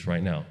streets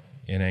right now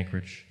in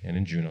Anchorage and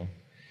in Juneau.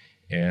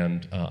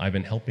 And I've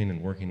been helping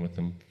and working with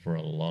them for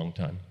a long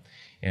time.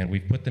 And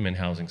we've put them in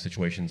housing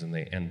situations, and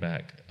they end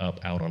back up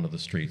out onto the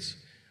streets.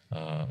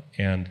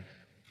 And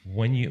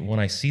when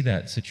I see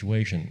that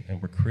situation and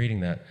we're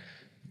creating that,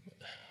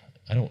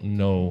 I don't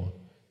know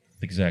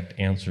the exact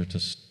answer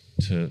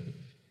to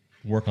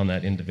work on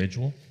that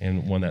individual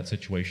and when that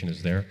situation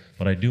is there.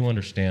 But I do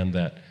understand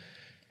that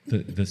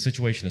the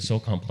situation is so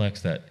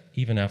complex that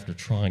even after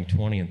trying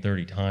 20 and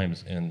 30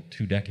 times in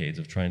 2 decades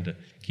of trying to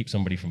keep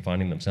somebody from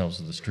finding themselves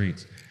to the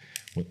streets,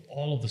 with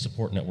all of the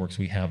support networks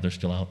we have, they're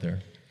still out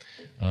there.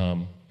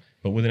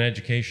 But with an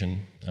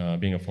education,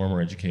 being a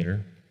former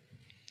educator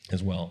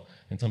as well,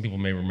 And some people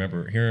may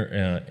remember here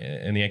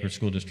in the Anchorage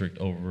School District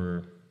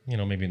over,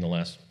 maybe in the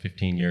last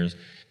 15 years,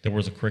 there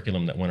was a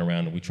curriculum that went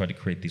around and we tried to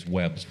create these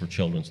webs for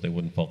children so they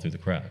wouldn't fall through the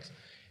cracks.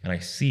 And I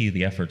see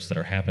the efforts that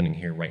are happening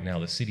here right now.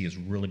 The city is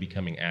really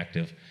becoming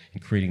active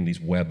in creating these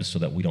webs so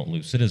that we don't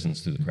lose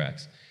citizens through the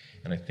cracks.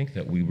 And I think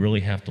that we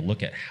really have to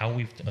look at how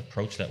we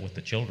approach that with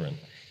the children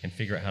and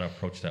figure out how to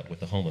approach that with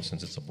the homeless,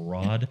 since it's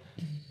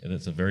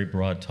a very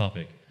broad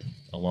topic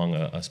along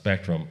a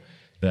spectrum,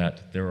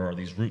 that there are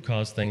these root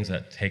cause things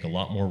that take a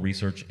lot more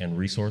research and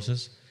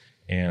resources.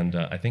 And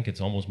I think it's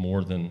almost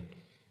more than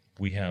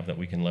we have that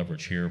we can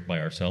leverage here by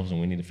ourselves, and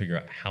we need to figure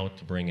out how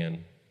to bring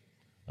in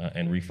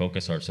and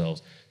refocus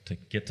ourselves to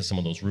get to some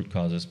of those root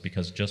causes,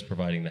 because just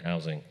providing the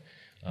housing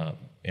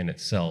in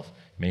itself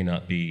may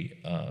not be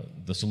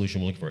the solution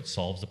we're looking for. It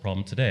solves the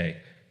problem today,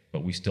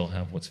 but we still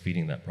have what's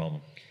feeding that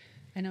problem.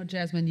 I know,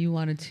 Jasmine, you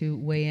wanted to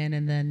weigh in,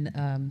 and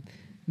then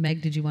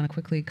Meg, did you want to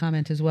quickly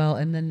comment as well?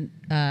 And then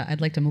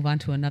I'd like to move on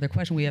to another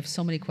question. We have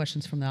so many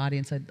questions from the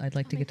audience. I'd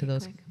like to get to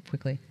those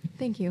quickly.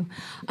 Thank you.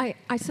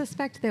 I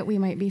suspect that we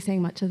might be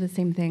saying much of the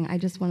same thing. I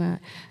just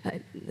want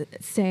to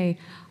say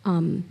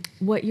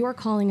what you're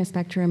calling a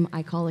spectrum,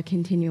 I call a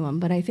continuum.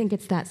 But I think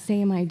it's that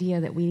same idea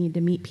that we need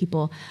to meet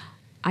people.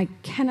 I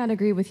cannot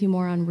agree with you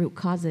more on root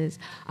causes.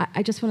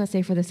 I just want to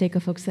say, for the sake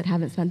of folks that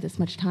haven't spent this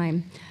much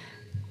time,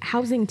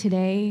 housing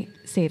today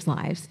saves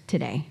lives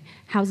today.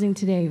 Housing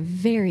today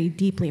very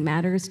deeply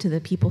matters to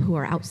the people who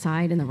are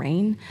outside in the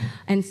rain.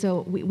 And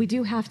so we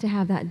do have to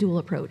have that dual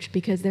approach,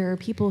 because there are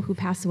people who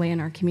pass away in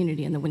our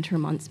community in the winter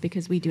months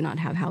because we do not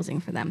have housing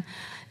for them.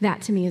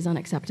 That to me is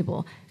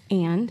unacceptable.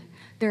 And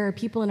there are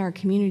people in our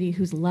community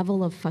whose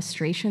level of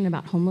frustration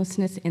about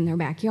homelessness in their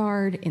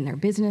backyard, in their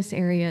business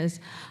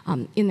areas,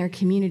 in their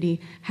community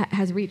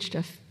has reached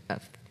a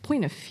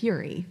point of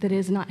fury that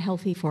is not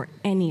healthy for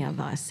any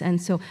of us.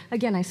 And so,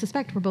 again, I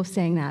suspect we're both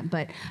saying that,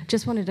 but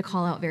just wanted to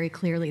call out very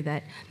clearly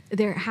that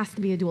there has to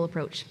be a dual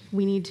approach.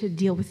 We need to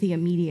deal with the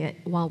immediate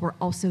while we're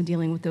also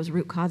dealing with those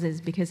root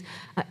causes, because,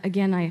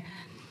 again,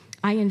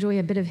 I enjoy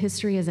a bit of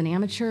history as an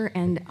amateur,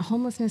 and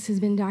homelessness has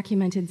been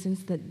documented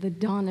since the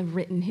dawn of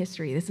written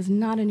history. This is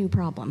not a new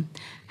problem.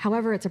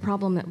 However, it's a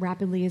problem that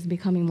rapidly is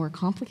becoming more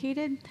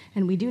complicated,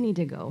 and we do need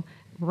to go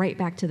right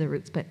back to the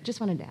roots. But just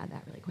wanted to add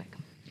that really quick.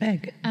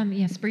 Meg.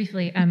 Yes,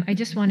 briefly. I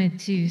just wanted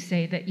to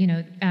say that,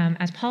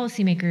 as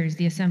policymakers,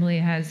 the Assembly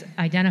has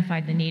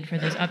identified the need for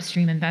those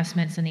upstream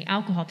investments in the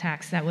alcohol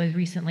tax that was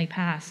recently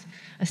passed.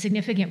 A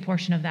significant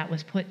portion of that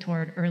was put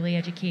toward early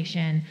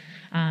education,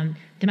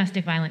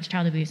 domestic violence,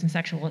 child abuse, and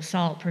sexual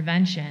assault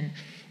prevention.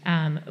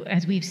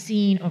 As we've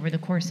seen over the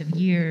course of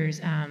years,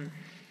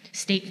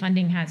 state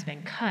funding has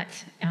been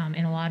cut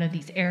in a lot of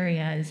these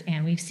areas,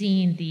 and we've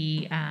seen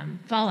the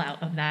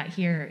fallout of that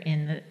here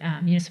in the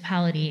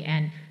municipality,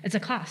 and it's a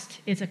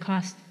cost. It's a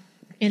cost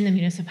in the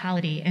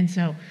municipality, and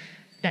so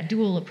that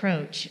dual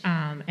approach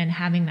and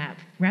having that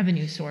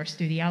revenue source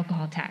through the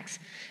alcohol tax,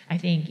 I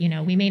think,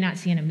 we may not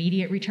see an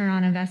immediate return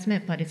on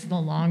investment, but it's the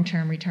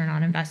long-term return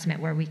on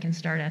investment where we can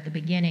start at the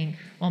beginning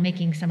while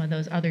making some of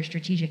those other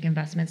strategic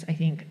investments, I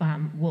think,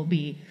 will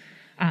be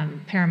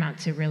paramount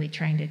to really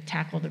trying to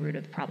tackle the root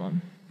of the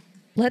problem.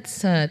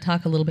 Let's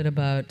talk a little bit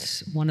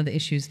about one of the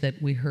issues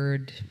that we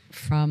heard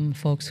from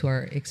folks who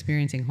are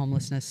experiencing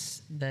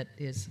homelessness that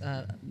is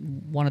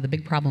one of the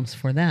big problems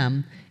for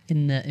them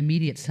in the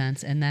immediate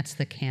sense, and that's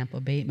the camp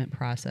abatement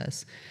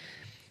process.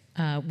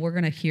 We're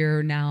going to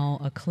hear now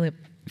a clip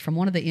from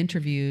one of the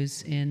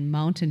interviews in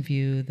Mountain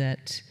View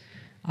that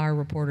our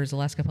reporters,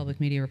 Alaska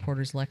Public Media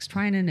reporters Lex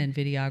Trinan and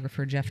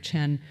videographer Jeff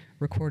Chen,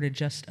 recorded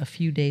just a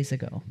few days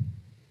ago.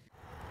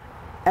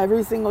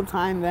 Every single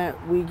time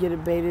that we get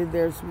abated,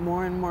 there's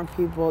more and more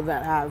people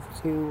that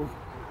have to,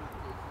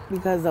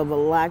 because of a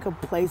lack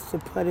of place to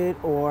put it,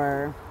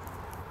 or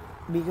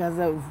because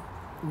of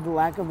the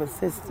lack of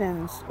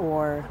assistance,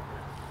 or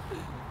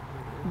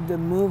the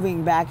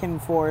moving back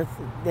and forth,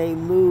 they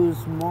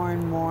lose more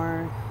and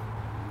more.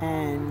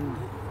 And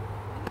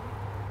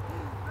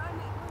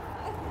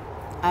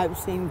I've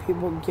seen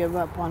people give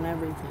up on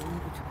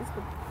everything.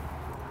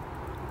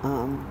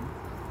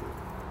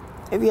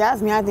 If you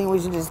ask me, I think we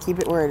should just keep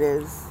it where it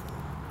is.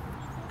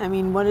 I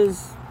mean, what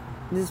does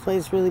this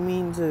place really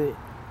mean to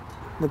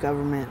the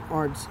government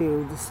or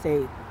to the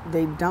state?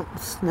 They dump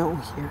snow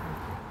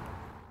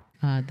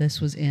here.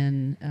 This was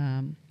in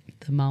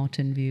the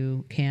Mountain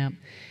View camp.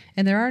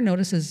 And there are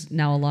notices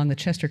now along the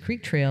Chester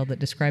Creek Trail that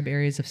describe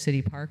areas of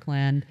city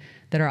parkland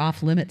that are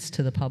off limits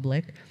to the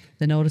public.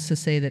 The notices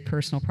say that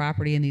personal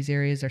property in these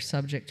areas are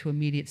subject to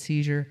immediate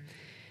seizure.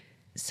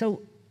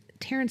 So,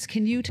 Terrence,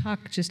 can you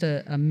talk just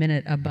a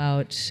minute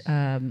about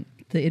the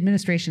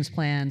administration's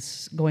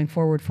plans going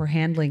forward for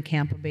handling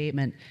camp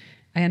abatement?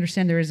 I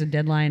understand there is a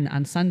deadline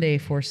on Sunday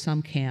for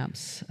some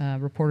camps.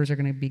 Reporters are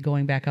going to be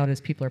going back out as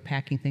people are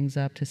packing things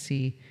up to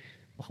see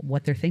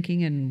what they're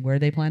thinking and where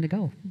they plan to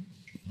go.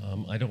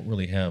 I don't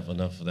really have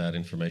enough of that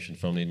information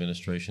from the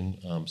administration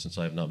since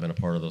I have not been a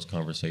part of those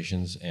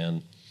conversations.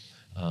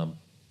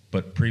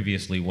 But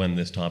previously, when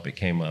this topic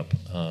came up,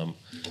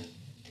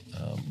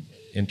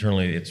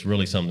 internally, it's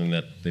really something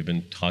that they've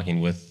been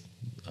talking with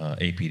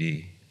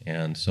APD.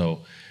 And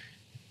so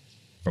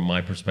from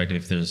my perspective,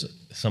 if there's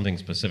something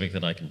specific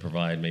that I can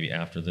provide maybe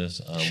after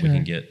this, Sure.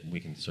 we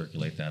can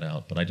circulate that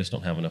out. But I just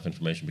don't have enough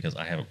information because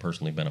I haven't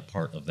personally been a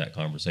part of that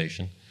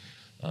conversation.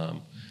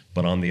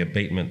 But on the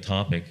abatement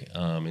topic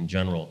in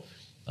general,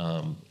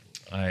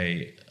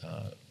 I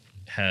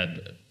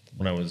had,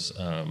 when I was,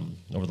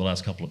 over the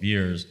last couple of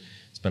years,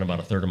 spent about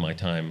a third of my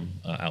time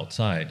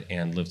outside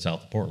and lived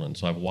south of Portland.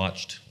 So I've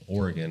watched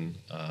Oregon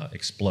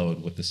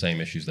explode with the same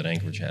issues that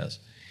Anchorage has.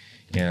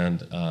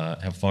 And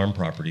have farm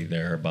property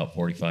there about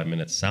 45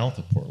 minutes south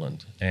of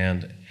Portland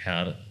and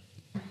had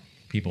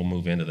people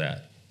move into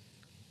that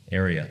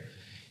area.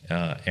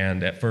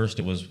 And at first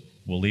it was,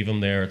 we'll leave them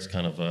there. It's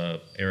kind of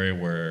a area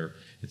where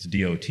it's a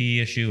DOT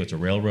issue, it's a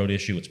railroad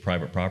issue, it's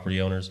private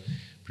property owners.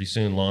 Pretty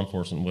soon law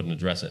enforcement wouldn't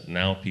address it.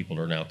 Now people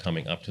are now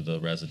coming up to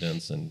the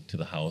residence and to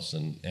the house,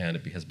 and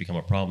it has become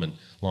a problem. And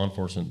law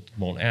enforcement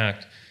won't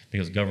act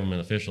because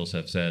government officials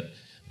have said,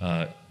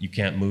 you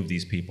can't move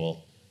these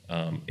people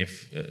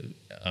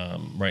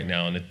right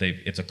now, and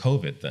it's a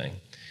COVID thing.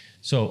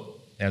 So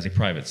as a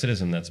private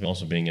citizen that's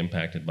also being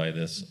impacted by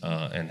this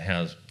and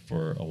has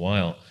for a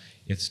while,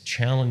 it's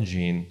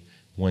challenging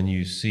when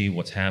you see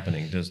what's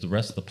happening. Does the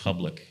rest of the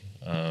public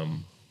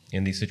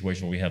in these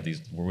situations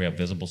where we have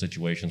visible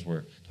situations,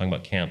 we're talking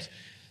about camps,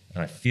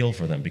 and I feel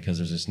for them because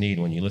there's this need.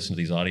 When you listen to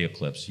these audio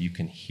clips, you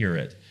can hear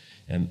it,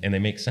 and they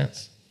make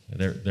sense.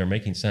 They're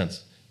making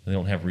sense. They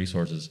don't have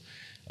resources.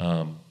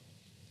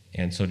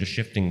 And so just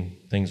shifting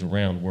things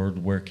around,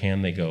 where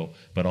can they go,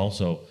 but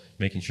also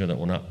making sure that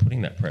we're not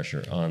putting that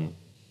pressure on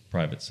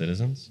private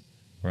citizens,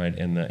 right,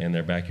 in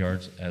their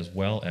backyards, as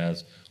well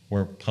as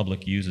where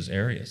public uses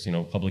areas.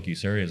 Public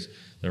use areas,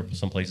 there are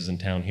some places in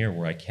town here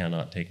where I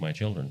cannot take my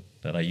children,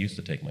 that I used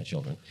to take my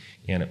children.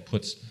 And it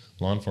puts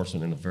law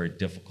enforcement in a very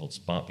difficult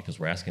spot because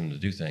we're asking them to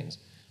do things.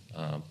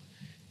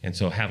 And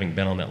so having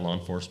been on that law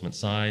enforcement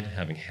side,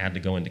 having had to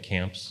go into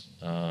camps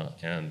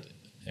and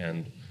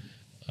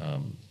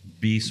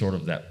be sort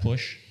of that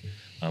push.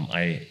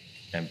 I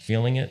am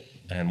feeling it,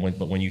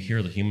 but when you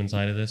hear the human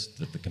side of this,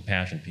 the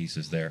compassion piece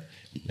is there.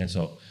 And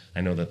so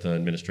I know that the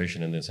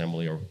administration and the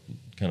assembly are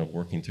kind of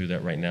working through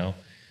that right now,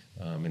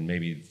 and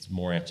maybe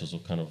more answers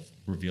will kind of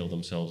reveal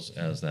themselves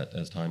as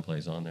time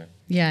plays on there.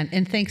 Yeah,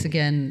 and thanks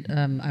again.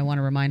 I want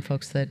to remind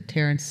folks that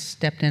Terrence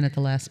stepped in at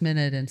the last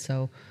minute, and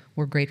so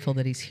we're grateful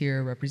that he's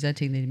here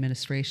representing the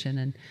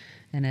administration.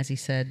 And as he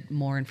said,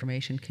 more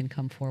information can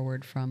come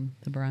forward from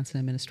the Bronson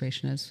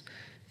administration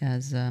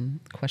as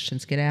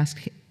questions get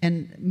asked.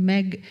 And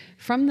Meg,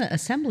 from the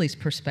Assembly's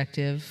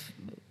perspective,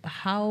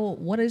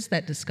 what is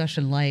that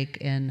discussion like,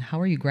 and how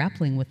are you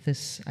grappling with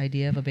this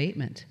idea of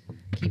abatement,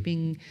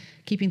 keeping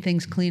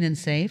things clean and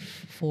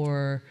safe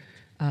for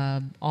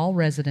all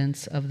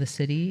residents of the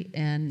city,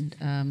 and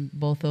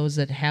both those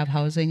that have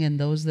housing and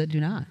those that do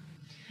not?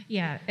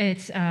 Yeah,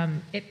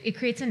 it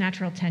creates a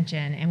natural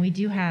tension, and we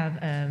do have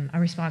a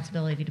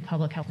responsibility to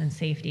public health and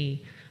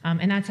safety,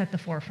 and that's at the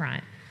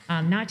forefront.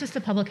 Not just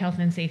the public health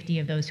and safety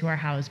of those who are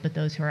housed, but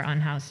those who are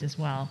unhoused as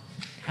well.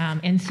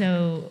 And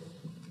so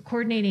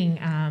coordinating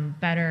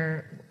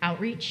better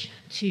outreach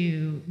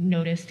to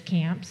noticed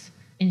camps,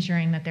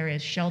 ensuring that there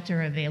is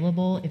shelter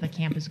available if a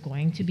camp is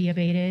going to be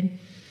abated.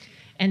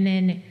 And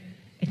then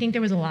I think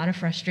there was a lot of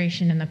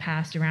frustration in the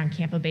past around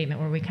camp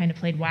abatement where we kind of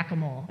played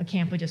whack-a-mole. A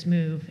camp would just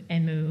move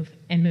and move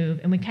and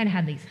move, and we kind of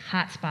had these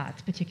hot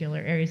spots, particular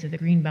areas of the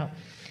Greenbelt.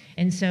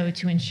 And so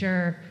to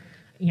ensure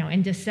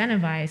and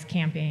disincentivize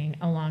camping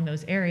along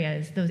those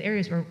areas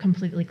were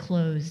completely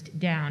closed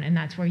down, and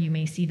that's where you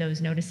may see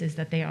those notices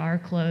that they are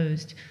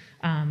closed.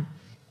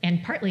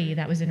 And partly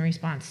that was in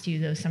response to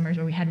those summers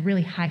where we had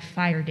really high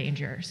fire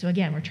danger. So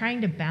again, we're trying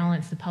to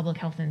balance the public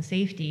health and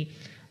safety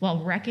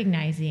while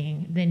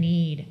recognizing the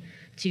need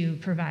to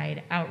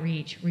provide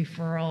outreach,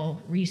 referral,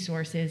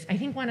 resources. I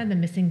think one of the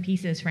missing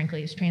pieces,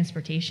 frankly, is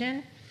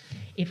transportation.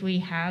 If we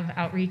have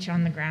outreach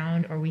on the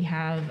ground, or we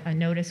have a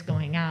notice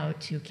going out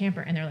to a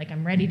camper and they're like,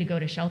 I'm ready to go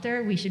to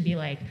shelter, we should be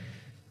like,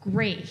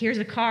 great, here's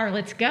a car,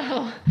 let's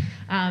go.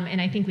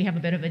 And I think we have a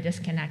bit of a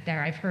disconnect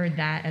there. I've heard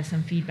that as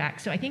some feedback.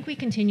 So I think we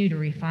continue to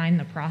refine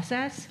the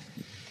process.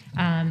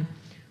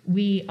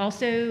 We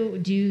also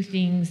do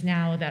things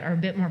now that are a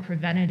bit more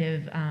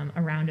preventative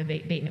around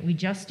abatement. We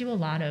just do a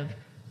lot of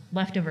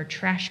leftover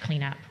trash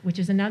cleanup, which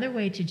is another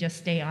way to just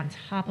stay on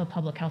top of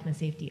public health and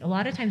safety. A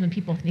lot of times when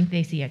people think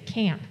they see a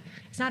camp,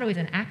 it's not always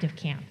an active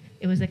camp.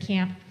 It was a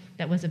camp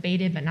that was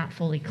abated but not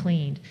fully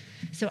cleaned.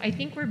 So I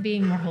think we're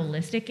being more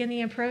holistic in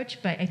the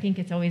approach, but I think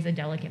it's always a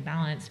delicate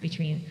balance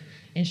between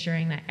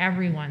ensuring that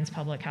everyone's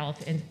public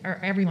health or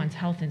everyone's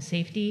health and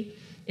safety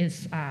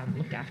is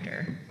looked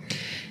after.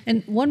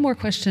 And one more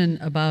question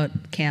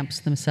about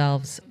camps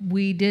themselves.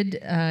 We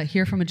did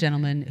hear from a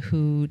gentleman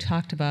who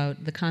talked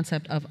about the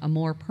concept of a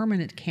more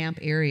permanent camp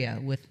area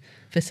with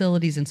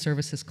facilities and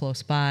services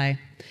close by.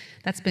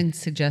 That's been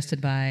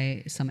suggested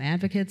by some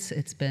advocates.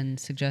 It's been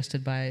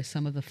suggested by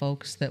some of the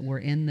folks that were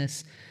in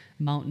this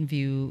Mountain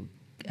View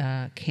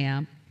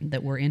camp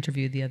that were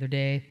interviewed the other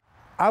day.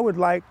 I would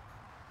like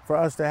for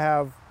us to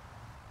have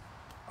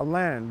a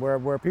land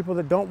where people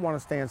that don't want to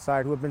stay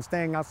inside, who have been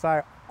staying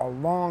outside a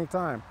long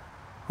time,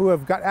 who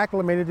have got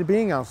acclimated to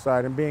being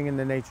outside and being in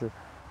the nature,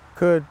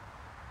 could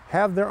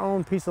have their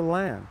own piece of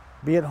land,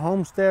 be it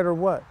homestead or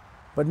what,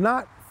 but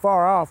not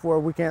far off where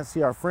we can't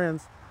see our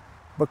friends,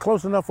 but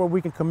close enough where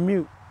we can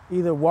commute,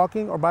 either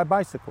walking or by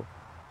bicycle,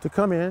 to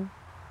come in,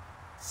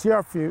 see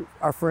our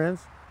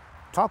friends,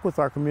 talk with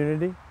our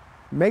community,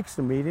 make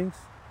some meetings,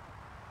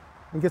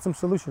 and get some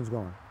solutions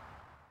going.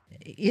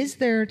 Is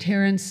there,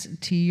 Terrence,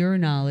 to your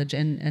knowledge,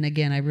 and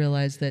again, I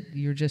realize that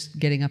you're just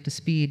getting up to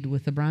speed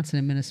with the Bronson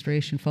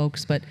administration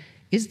folks, but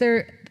is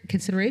there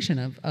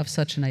consideration of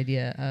such an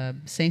idea,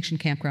 a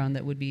sanctioned campground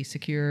that would be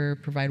secure,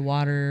 provide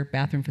water,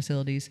 bathroom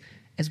facilities,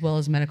 as well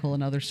as medical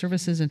and other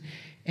services?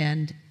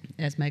 And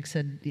as Meg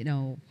said,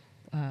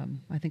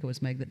 I think it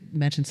was Meg that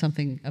mentioned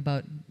something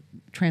about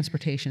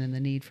transportation and the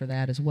need for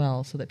that as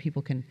well, so that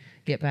people can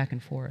get back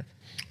and forth.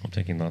 I'm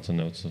taking lots of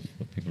notes of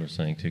what people are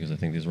saying too, because I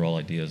think these are all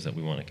ideas that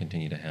we want to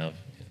continue to have.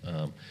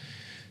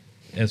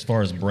 As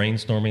far as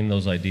brainstorming,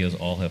 those ideas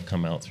all have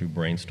come out through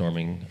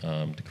brainstorming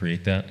to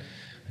create that.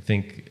 I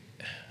think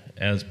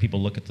as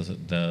people look at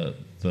the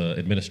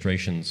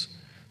administration's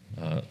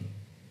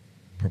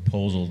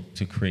proposal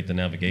to create the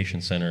navigation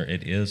center,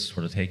 it is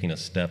sort of taking a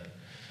step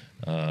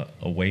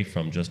away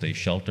from just a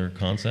shelter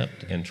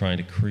concept and trying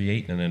to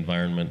create an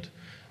environment.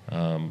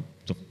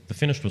 The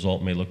finished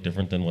result may look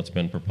different than what's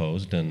been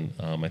proposed, and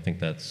I think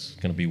that's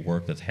going to be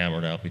work that's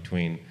hammered out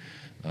between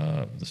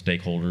the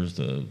stakeholders,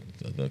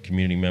 the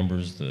community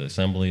members, the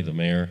assembly, the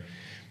mayor.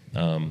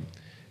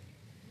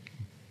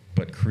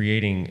 But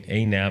creating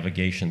a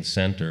navigation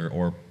center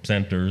or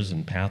centers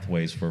and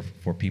pathways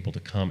for people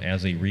to come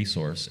as a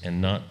resource and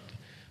not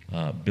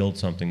build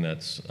something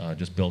that's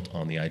just built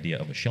on the idea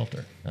of a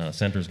shelter.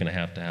 Center is going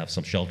to have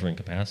some sheltering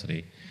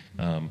capacity,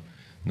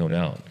 no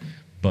doubt.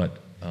 But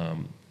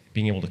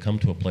being able to come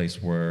to a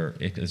place where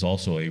it is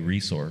also a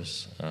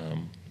resource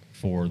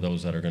for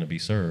those that are going to be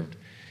served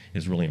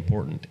is really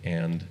important.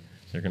 And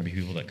there are going to be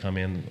people that come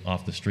in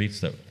off the streets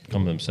that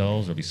come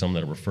themselves. There'll be some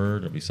that are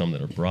referred. There'll be some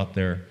that are brought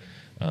there.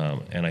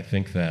 And I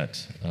think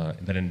that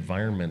that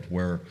environment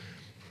where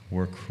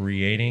we're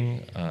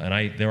creating,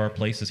 there are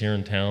places here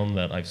in town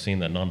that I've seen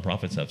that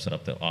nonprofits have set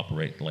up that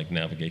operate like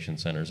navigation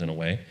centers in a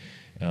way.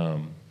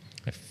 I'm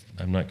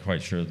not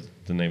quite sure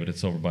the name of it.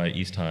 It's over by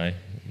East High.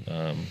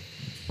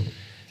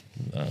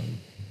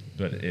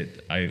 But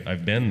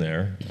I've been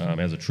there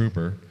as a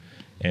trooper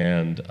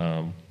and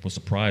was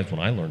surprised when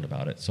I learned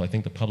about it. So I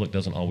think the public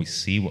doesn't always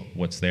see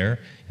what's there,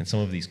 and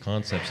some of these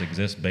concepts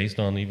exist based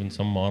on even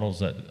some models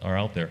that are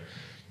out there.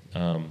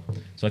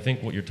 So I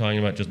think what you're talking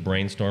about, just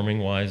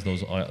brainstorming-wise,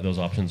 those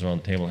options are on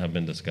the table and have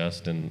been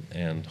discussed,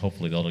 and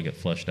hopefully they'll get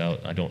fleshed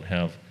out. I don't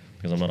have,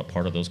 because I'm not a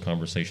part of those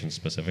conversations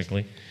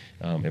specifically.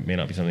 It may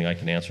not be something I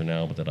can answer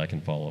now, but that I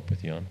can follow up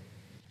with you on.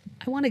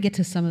 I want to get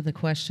to some of the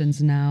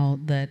questions now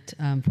that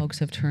folks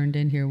have turned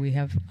in here. We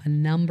have a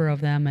number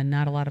of them and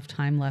not a lot of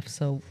time left,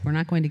 so we're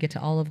not going to get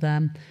to all of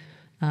them.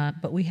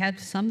 But we had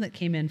some that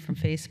came in from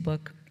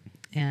Facebook,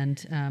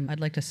 and I'd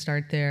like to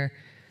start there.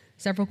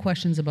 Several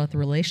questions about the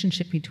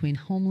relationship between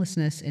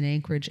homelessness in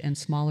Anchorage and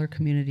smaller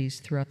communities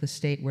throughout the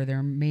state where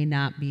there may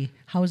not be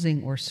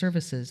housing or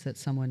services that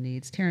someone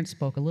needs. Terrence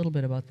spoke a little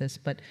bit about this,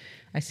 but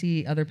I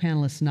see other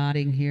panelists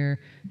nodding here.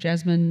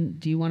 Jasmine,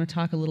 do you want to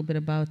talk a little bit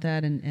about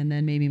that? And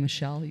then maybe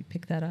Michelle, you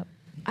pick that up?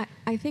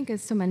 I think,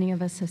 as so many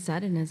of us have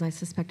said, and as I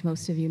suspect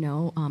most of you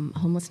know,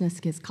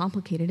 homelessness gets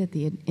complicated at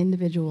the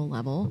individual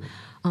level.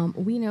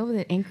 We know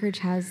that Anchorage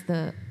has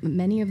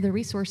many of the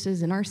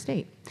resources in our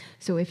state.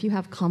 So if you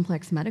have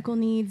complex medical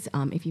needs,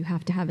 if you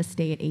have to have a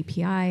stay at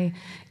API,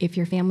 if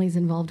your family's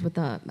involved with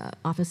the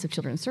Office of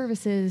Children's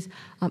Services,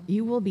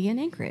 you will be in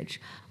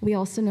Anchorage. We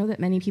also know that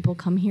many people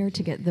come here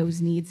to get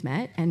those needs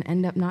met and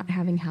end up not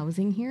having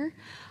housing here.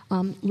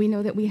 We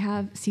know that we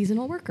have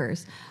seasonal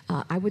workers.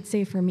 I would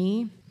say for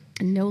me,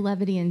 no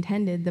levity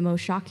intended, the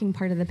most shocking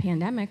part of the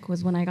pandemic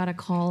was when I got a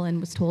call and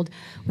was told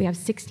we have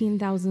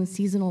 16,000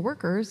 seasonal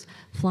workers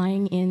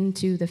flying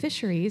into the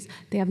fisheries.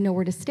 They have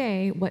nowhere to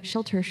stay. What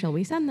shelter shall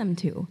we send them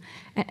to?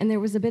 And there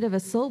was a bit of a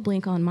slow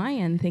blink on my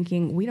end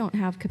thinking we don't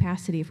have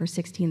capacity for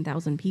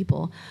 16,000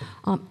 people.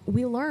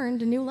 We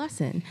learned a new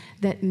lesson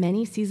that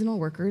many seasonal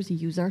workers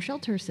use our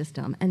shelter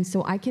system. And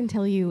so I can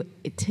tell you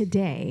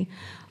today,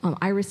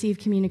 I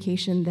received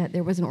communication that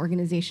there was an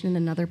organization in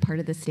another part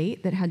of the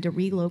state that had to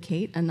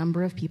relocate a number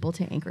of people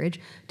to Anchorage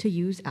to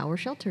use our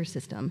shelter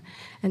system.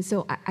 And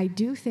so I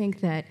do think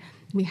that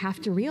we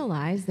have to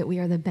realize that we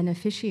are the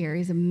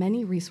beneficiaries of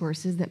many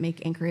resources that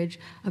make Anchorage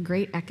a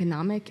great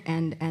economic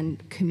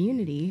and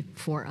community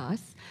for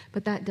us.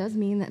 But that does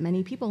mean that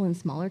many people in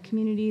smaller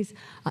communities,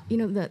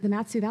 the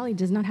Mat-Su Valley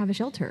does not have a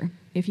shelter.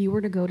 If you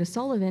were to go to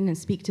Sullivan and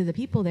speak to the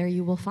people there,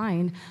 you will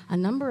find a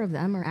number of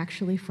them are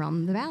actually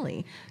from the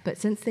valley. But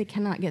since they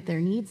cannot get their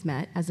needs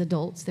met as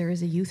adults, there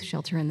is a youth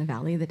shelter in the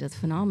valley that does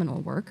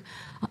phenomenal work.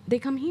 they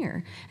come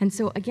here. And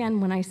so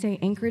again, when I say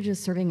Anchorage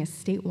is serving a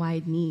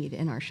statewide need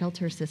in our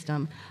shelter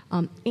system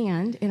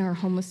and in our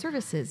homeless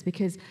services,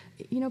 because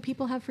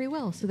people have free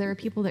will. So there are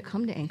people that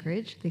come to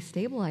Anchorage, they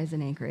stabilize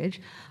in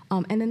Anchorage,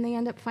 and then they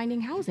end up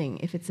finding housing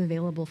if it's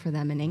available for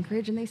them in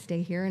Anchorage, and they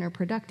stay here and are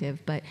productive.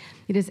 But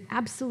it is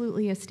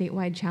absolutely a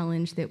statewide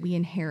challenge that we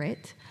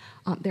inherit.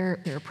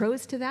 There are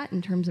pros to that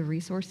in terms of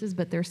resources,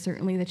 but there's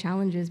certainly the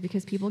challenges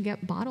because people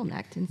get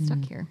bottlenecked and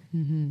stuck here.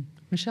 Mm-hmm.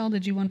 Michelle,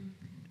 did you want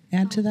to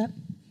add to that?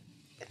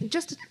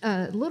 Just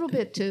a little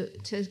bit to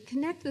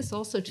connect this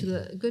also to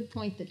the good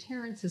point that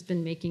Terrence has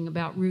been making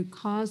about root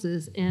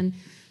causes. And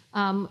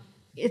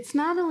it's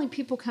not only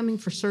people coming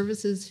for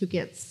services who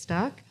get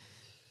stuck,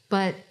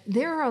 but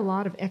there are a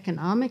lot of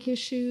economic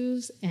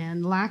issues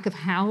and lack of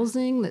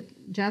housing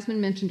that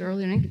Jasmine mentioned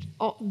earlier.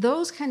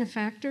 Those kind of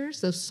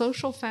factors, those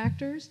social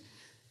factors,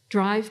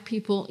 drive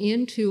people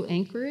into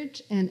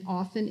Anchorage and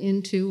often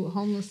into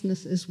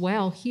homelessness as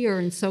well here.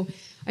 And so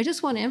I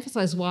just want to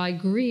emphasize why I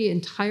agree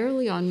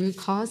entirely on root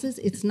causes.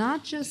 It's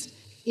not just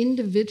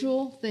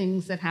individual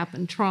things that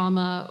happen,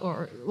 trauma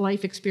or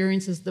life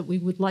experiences that we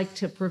would like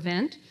to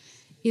prevent.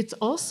 It's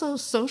also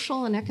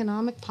social and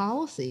economic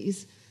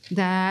policies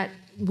that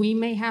we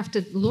may have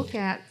to look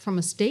at from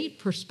a state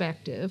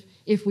perspective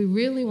if we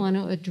really want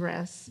to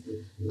address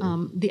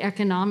the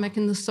economic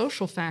and the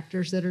social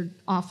factors that are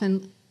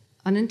often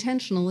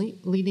unintentionally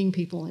leading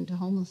people into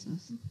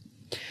homelessness.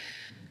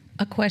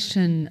 A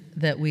question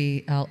that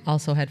we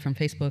also had from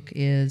Facebook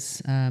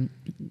is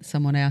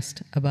someone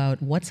asked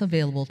about what's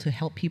available to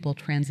help people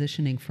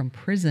transitioning from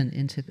prison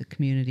into the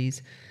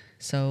communities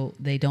so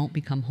they don't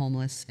become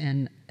homeless.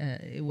 And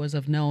it was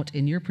of note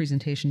in your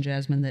presentation,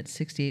 Jasmine, that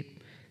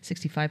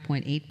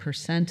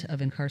 65.8%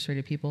 of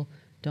incarcerated people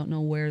don't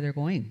know where they're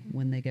going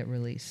when they get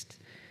released.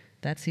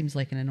 That seems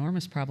like an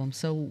enormous problem.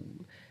 So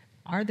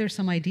are there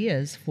some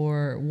ideas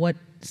for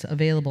what's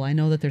available? I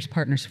know that there's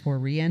Partners for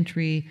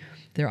Reentry.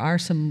 There are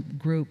some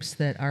groups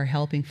that are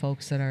helping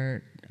folks that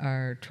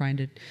are trying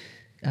to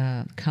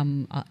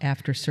come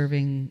after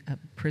serving a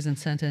prison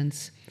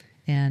sentence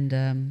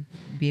and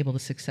be able to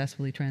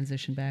successfully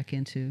transition back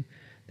into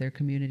their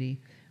community.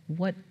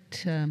 What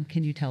can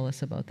you tell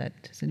us about that?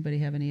 Does anybody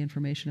have any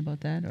information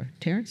about that? Or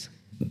Terrence?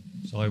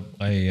 So I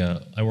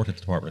worked at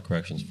the Department of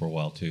Corrections for a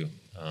while too,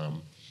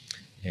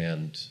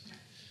 and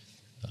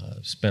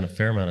spent a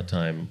fair amount of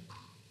time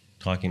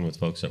talking with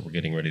folks that were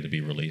getting ready to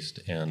be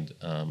released. And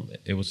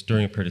it was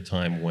during a period of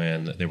time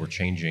when they were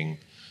changing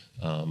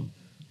the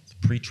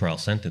pretrial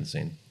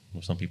sentencing.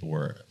 Some people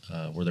were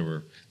where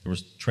there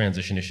was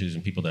transition issues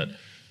and people that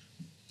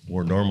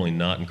were normally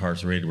not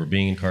incarcerated were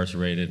being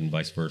incarcerated and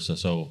vice versa.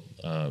 So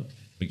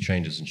big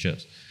changes and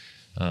shifts.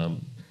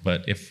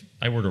 But if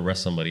I were to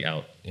arrest somebody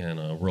out in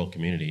a rural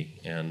community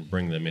and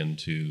bring them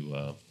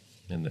into,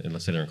 and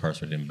let's say they're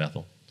incarcerated in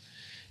Bethel,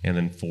 and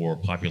then for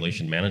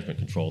population management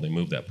control, they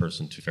move that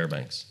person to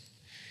Fairbanks,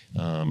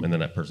 and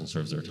then that person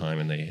serves their time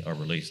and they are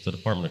released. The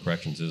Department of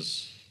Corrections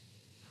is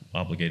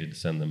obligated to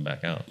send them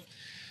back out.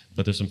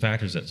 But there's some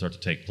factors that start to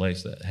take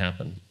place that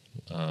happen.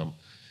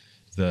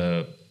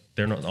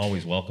 They're not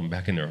always welcome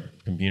back in their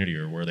community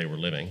or where they were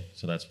living,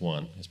 so that's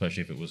one,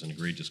 especially if it was an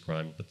egregious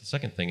crime. But the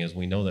second thing is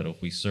we know that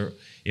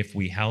if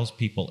we house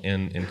people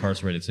in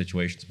incarcerated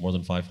situations more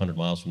than 500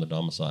 miles from the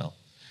domicile,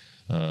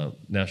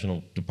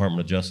 National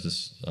Department of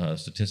Justice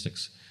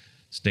statistics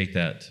state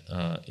that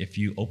if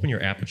you open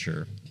your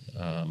aperture,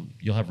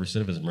 you'll have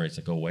recidivism rates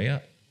that go way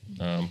up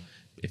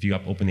if you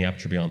open the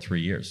aperture beyond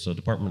 3 years. So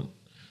Department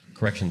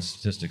Corrections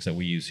statistics that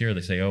we use here,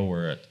 they say, oh,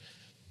 we're at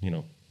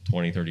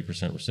 20, 30%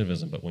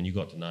 recidivism, but when you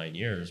go up to 9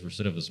 years,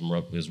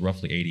 recidivism is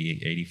roughly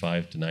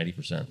 85 to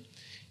 90%.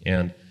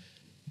 And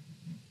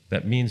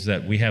that means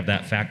that we have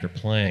that factor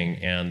playing,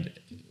 and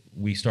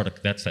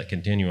that's that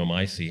continuum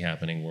I see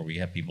happening where we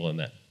have people in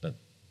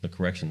the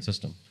correction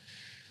system.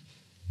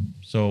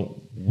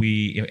 So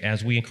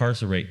as we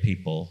incarcerate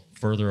people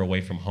further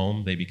away from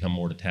home, they become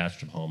more detached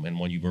from home. And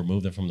when you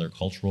remove them from their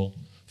cultural,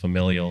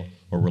 familial,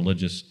 or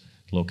religious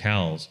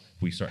locales,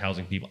 we start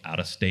housing people out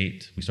of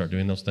state, we start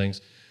doing those things,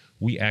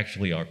 we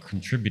actually are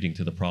contributing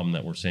to the problem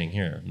that we're seeing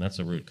here, and that's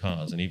the root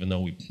cause. And even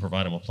though we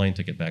provide them a plane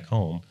ticket back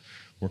home,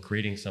 we're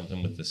creating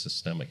something with this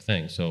systemic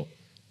thing. So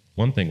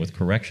one thing with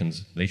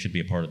corrections, they should be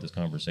a part of this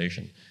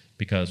conversation,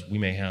 because we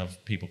may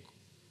have people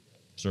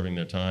serving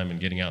their time and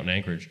getting out in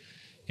Anchorage,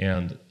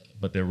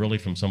 but they're really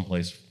from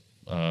someplace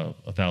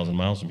 1,000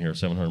 miles from here,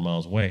 700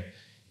 miles away,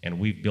 and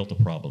we've built a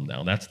problem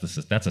now. That's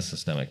a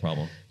systemic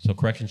problem. So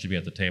corrections should be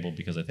at the table,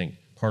 because I think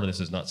part of this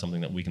is not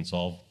something that we can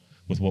solve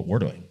with what we're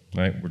doing,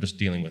 right? We're just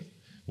dealing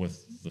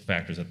with the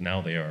factors that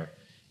now they are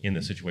in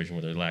the situation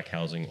where they lack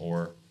housing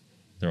or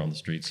they're on the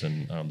streets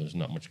and there's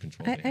not much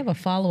control. I have a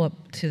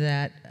follow-up to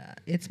that.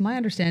 It's my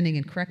understanding,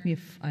 and correct me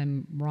if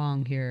I'm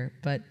wrong here,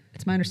 but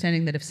it's my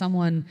understanding that if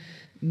someone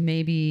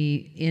may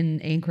be in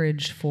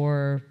Anchorage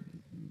for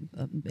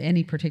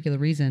any particular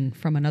reason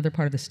from another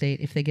part of the state,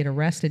 if they get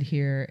arrested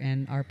here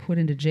and are put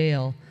into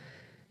jail,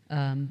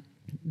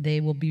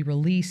 they will be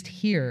released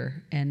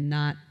here and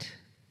not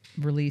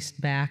released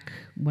back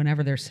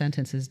whenever their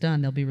sentence is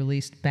done. They'll be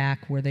released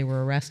back where they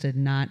were arrested,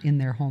 not in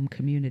their home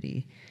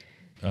community.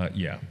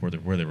 Yeah, where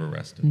they were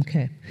arrested.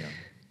 Okay. Yeah.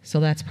 So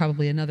that's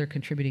probably another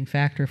contributing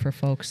factor for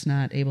folks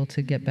not able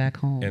to get back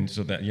home. And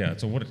so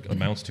so what it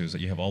amounts to is that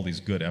you have all these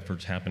good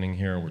efforts happening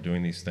here, we're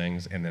doing these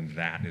things, and then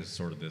that is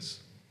sort of this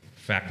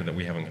factor that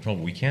we haven't control.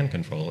 We can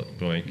control it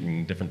by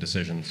making different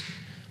decisions,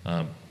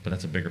 but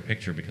that's a bigger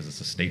picture because it's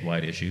a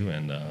statewide issue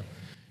and a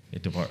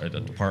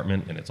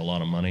department, and it's a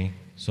lot of money.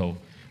 So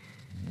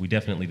we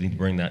definitely need to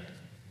bring that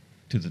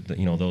to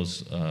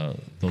those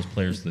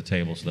players to the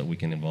table so that we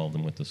can involve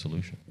them with the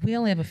solution. We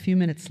only have a few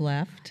minutes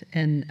left,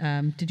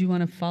 and did you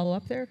want to follow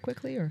up there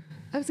quickly, or?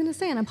 I was going to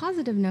say, on a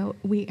positive note,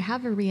 we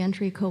have a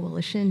reentry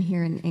coalition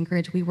here in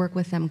Anchorage. We work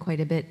with them quite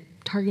a bit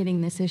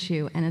targeting this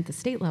issue, and at the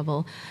state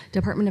level,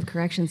 Department of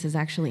Corrections has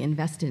actually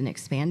invested in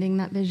expanding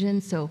that vision.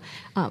 So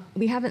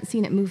we haven't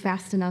seen it move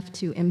fast enough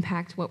to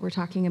impact what we're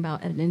talking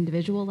about at an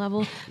individual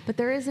level, but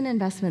there is an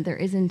investment, there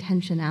is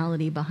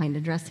intentionality behind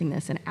addressing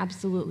this, and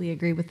absolutely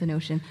agree with the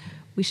notion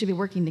we should be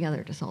working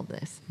together to solve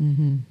this.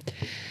 Mm-hmm.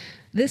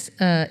 This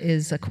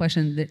is a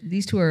question that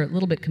these two are a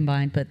little bit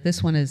combined, but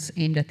this one is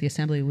aimed at the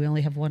Assembly. We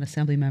only have one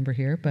Assembly member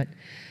here, but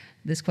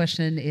this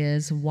question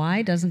is,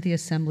 why doesn't the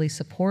Assembly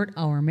support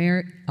our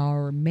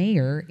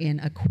mayor in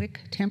a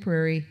quick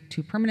temporary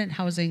to permanent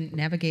housing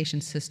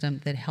navigation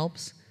system that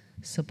helps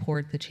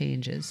support the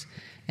changes?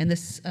 And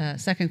this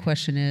second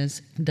question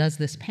is, does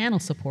this panel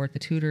support the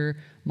Tudor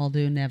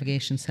Muldoon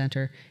Navigation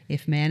Center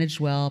if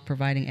managed well,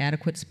 providing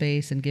adequate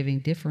space and giving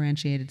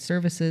differentiated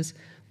services?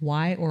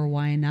 Why or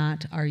why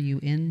not are you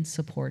in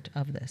support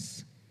of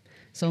this?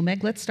 So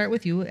Meg, let's start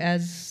with you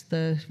as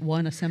the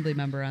one Assembly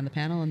member on the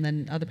panel, and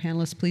then other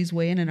panelists, please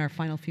weigh in our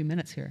final few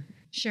minutes here.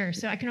 Sure.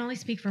 So I can only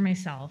speak for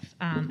myself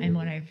and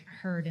what I've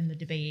heard in the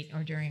debate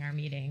or during our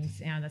meetings.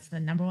 That's the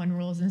number one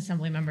rule as an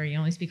Assembly member. You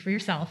only speak for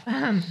yourself.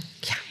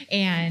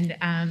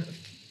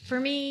 For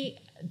me,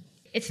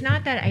 it's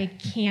not that I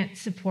can't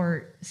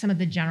support some of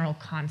the general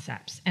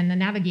concepts. And the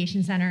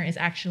Navigation Center is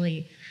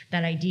actually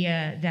that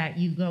idea that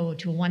you go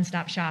to a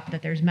one-stop shop,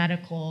 that there's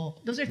medical.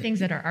 Those are things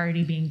that are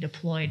already being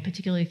deployed,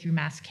 particularly through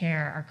Mass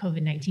Care, our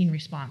COVID-19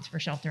 response for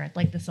shelter at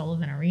like the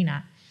Sullivan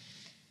Arena.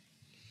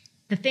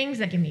 The things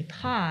that give me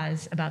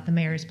pause about the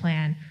mayor's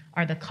plan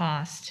are the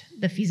cost,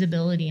 the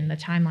feasibility, and the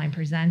timeline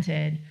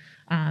presented.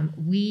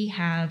 We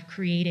have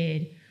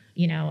created,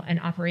 an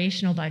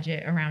operational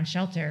budget around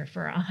shelter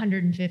for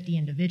 150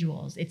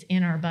 individuals. It's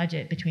in our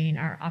budget between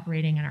our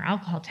operating and our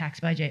alcohol tax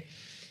budget.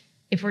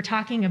 If we're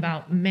talking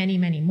about many,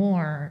 many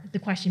more, the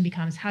question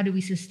becomes, how do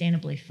we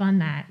sustainably fund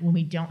that when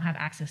we don't have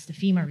access to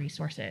FEMA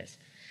resources?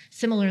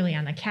 Similarly,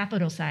 on the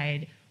capital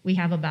side, we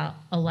have about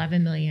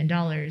 $11 million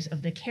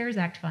of the CARES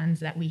Act funds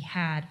that we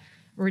had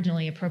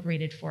originally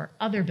appropriated for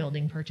other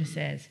building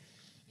purchases.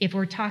 If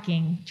we're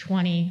talking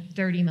 $20,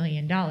 $30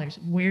 million,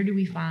 where do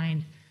we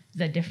find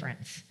the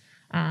difference?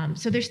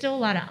 So there's still a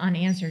lot of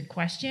unanswered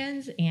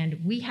questions, and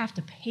we have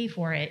to pay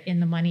for it in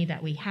the money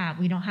that we have.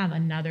 We don't have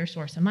another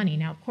source of money.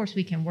 Now, of course,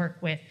 we can work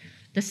with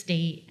the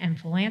state and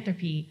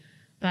philanthropy,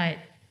 but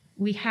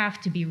we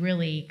have to be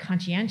really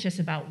conscientious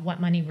about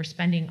what money we're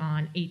spending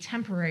on a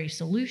temporary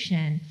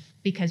solution,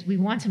 because we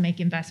want to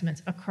make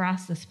investments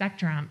across the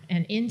spectrum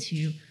and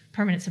into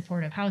permanent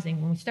supportive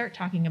housing. When we start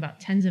talking about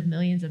tens of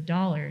millions of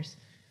dollars,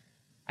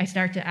 I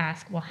start to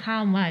ask, well,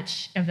 how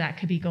much of that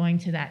could be going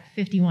to that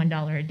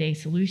 $51 a day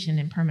solution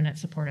in permanent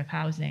supportive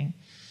housing?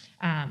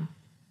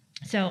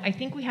 So I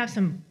think we have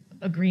some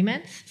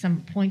agreements,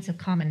 some points of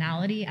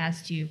commonality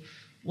as to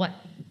what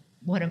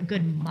a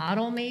good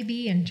model may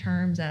be in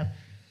terms of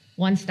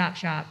one-stop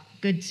shop,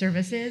 good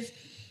services,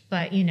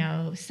 but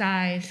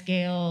size,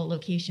 scale,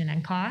 location,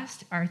 and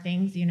cost are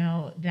things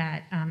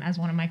that, as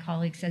one of my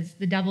colleagues says,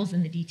 the devil's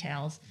in the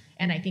details,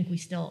 and I think we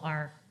still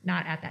are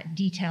not at that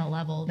detail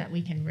level that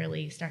we can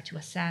really start to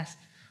assess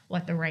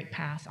what the right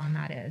path on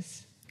that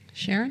is.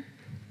 Sharon,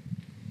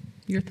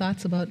 your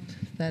thoughts about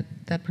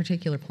that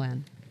particular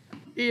plan?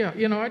 Yeah,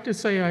 I'd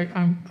just say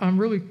I'm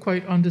really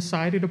quite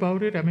undecided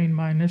about it. I mean,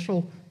 my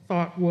initial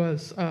thought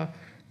was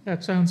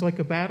that sounds like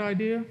a bad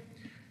idea,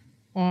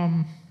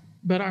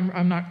 but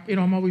I'm not.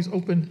 I'm always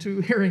open to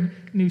hearing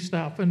new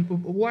stuff. And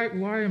why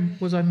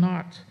was I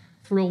not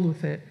thrilled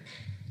with it?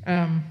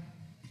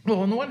 Well,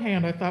 on the one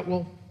hand, I thought,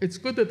 well, it's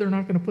good that they're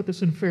not going to put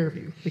this in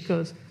Fairview,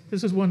 because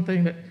this is one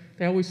thing that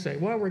they always say,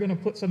 well, we're going to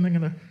put something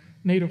in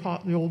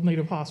the old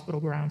Native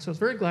hospital ground. So I was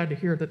very glad to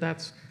hear that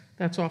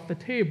that's off the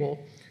table.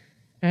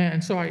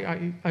 And so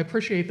I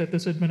appreciate that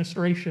this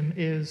administration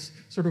is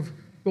sort of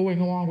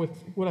going along with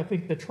what I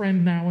think the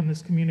trend now in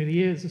this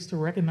community is to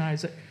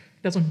recognize that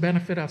it doesn't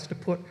benefit us to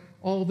put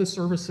all the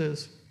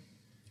services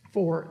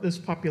for this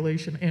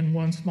population in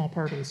one small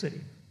part of the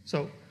city.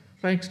 So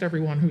thanks to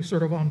everyone who's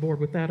sort of on board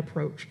with that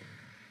approach.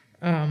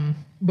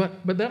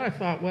 But then I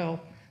thought, well,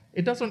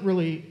 it doesn't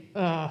really,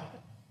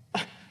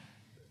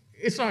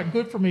 it's not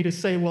good for me to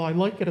say, well, I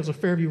like it as a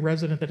Fairview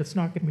resident that it's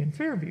not going to be in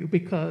Fairview,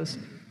 because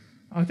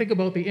I think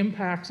about the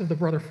impacts of the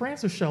Brother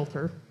Francis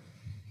shelter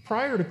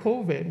prior to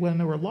COVID, when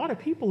there were a lot of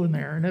people in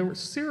there and there were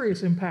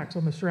serious impacts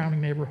on the surrounding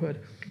neighborhood,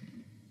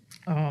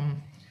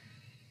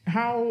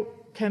 how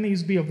can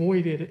these be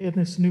avoided in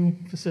this new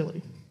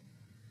facility?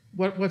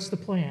 What's the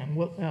plan?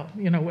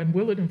 And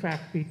will it in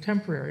fact be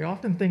temporary?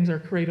 Often things are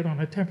created on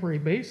a temporary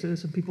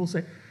basis, and people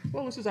say,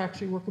 "Well, this is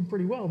actually working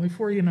pretty well." And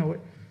before you know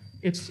it,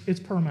 it's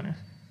permanent.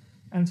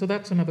 And so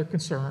that's another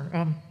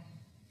concern.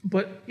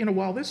 But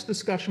while this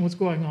discussion was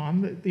going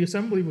on, the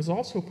Assembly was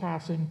also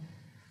passing,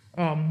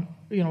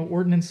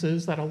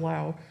 ordinances that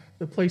allow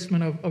the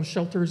placement of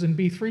shelters in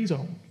B3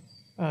 zone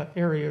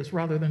areas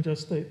rather than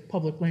just the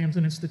public lands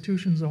and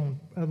institution zone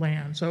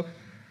land. So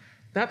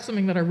that's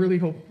something that I really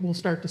hope we'll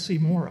start to see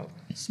more of.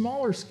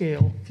 Smaller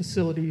scale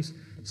facilities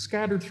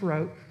scattered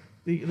throughout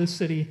the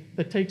city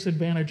that takes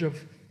advantage of,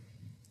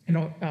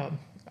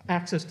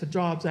 access to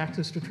jobs,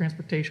 access to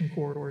transportation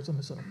corridors,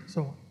 and so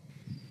on.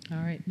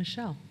 All right,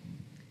 Michelle.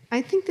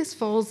 I think this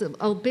falls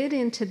a bit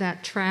into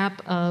that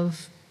trap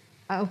of,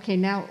 okay,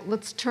 now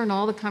let's turn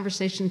all the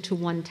conversation to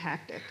one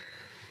tactic.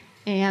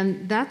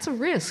 And that's a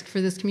risk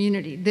for this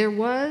community. There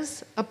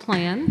was a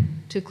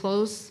plan to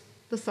close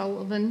the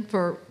Sullivan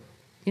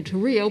to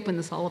reopen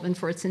the Sullivan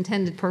for its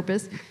intended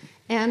purpose,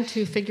 and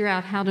to figure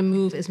out how to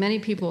move as many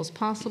people as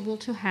possible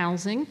to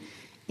housing,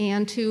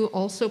 and to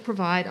also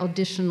provide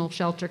additional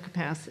shelter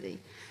capacity.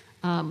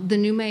 The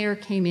new mayor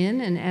came in,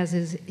 and as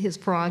is his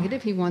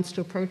prerogative, he wants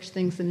to approach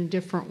things in a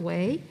different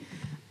way.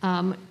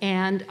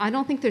 And I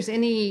don't think there's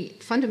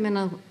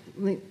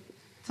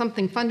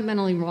something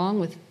fundamentally wrong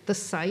with the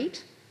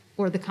site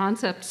or the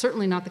concept,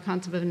 certainly not the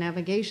concept of a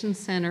navigation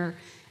center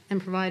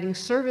and providing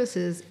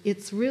services.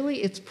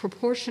 It's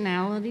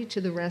proportionality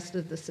to the rest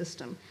of the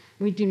system.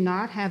 We do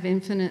not have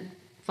infinite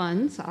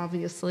funds,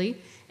 obviously,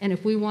 and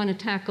if we want to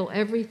tackle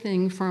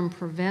everything from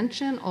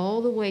prevention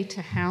all the way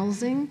to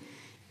housing,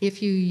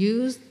 if you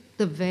use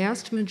the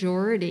vast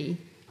majority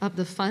of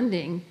the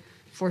funding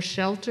for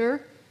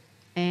shelter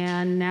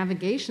and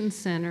navigation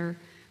center,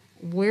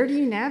 where do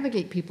you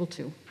navigate people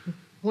to?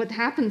 What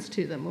happens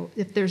to them?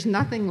 If there's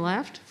nothing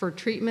left for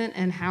treatment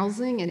and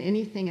housing and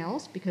anything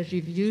else because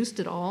you've used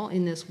it all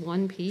in this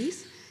one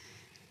piece,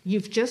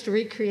 you've just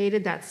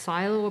recreated that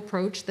silo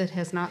approach that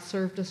has not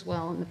served us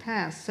well in the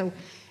past. So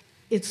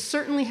it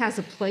certainly has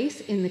a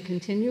place in the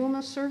continuum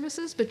of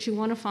services, but you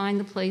want to find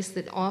the place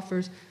that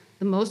offers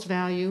the most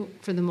value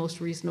for the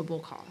most reasonable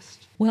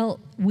cost. Well,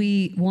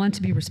 we want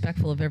to be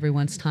respectful of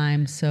everyone's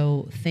time,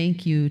 so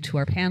thank you to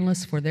our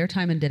panelists for their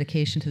time and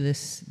dedication to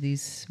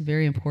these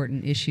very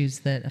important issues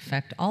that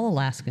affect all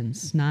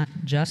Alaskans, not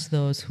just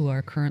those who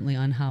are currently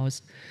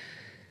unhoused.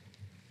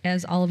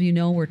 As all of you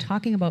know, we're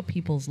talking about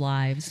people's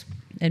lives,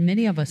 and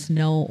many of us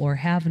know or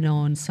have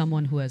known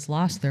someone who has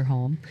lost their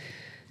home.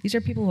 These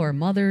are people who are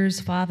mothers,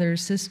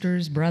 fathers,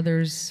 sisters,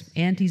 brothers,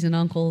 aunties and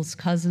uncles,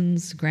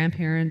 cousins,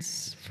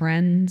 grandparents,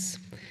 friends.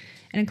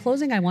 And in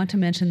closing, I want to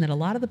mention that a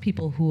lot of the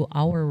people who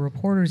our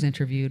reporters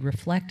interviewed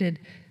reflected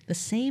the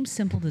same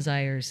simple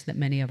desires that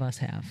many of us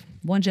have.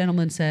 One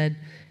gentleman said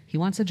he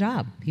wants a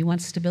job, he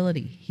wants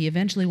stability, he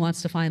eventually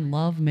wants to find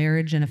love,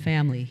 marriage, and a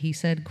family. He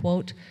said,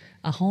 quote,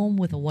 a home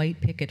with a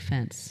white picket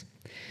fence.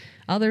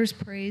 Others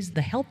praised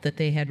the help that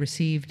they had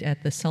received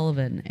at the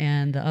Sullivan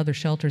and the other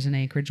shelters in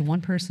Anchorage. One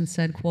person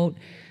said, quote,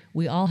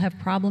 we all have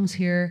problems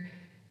here.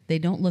 They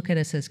don't look at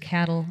us as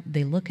cattle,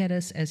 they look at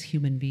us as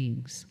human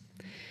beings.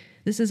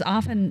 This is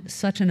often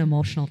such an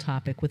emotional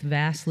topic with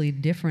vastly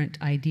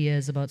different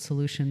ideas about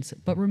solutions,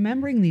 but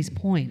remembering these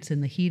points in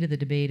the heat of the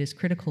debate is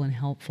critical and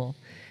helpful.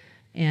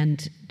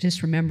 And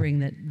just remembering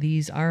that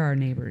these are our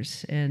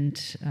neighbors, and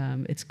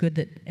it's good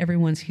that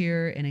everyone's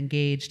here and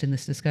engaged in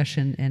this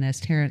discussion. And as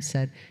Terrence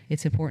said,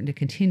 it's important to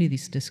continue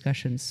these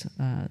discussions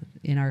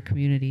in our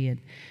community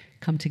and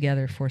come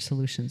together for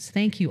solutions.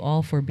 Thank you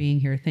all for being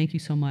here. Thank you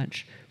so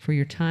much for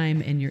your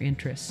time and your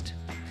interest.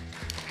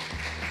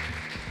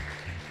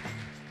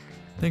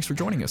 Thanks for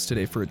joining us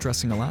today for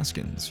Addressing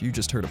Alaskans. You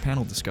just heard a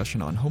panel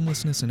discussion on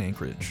homelessness in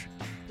Anchorage.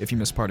 If you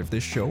missed part of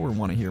this show or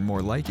want to hear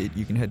more like it,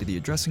 you can head to the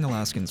Addressing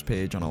Alaskans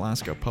page on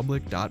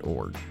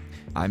alaskapublic.org.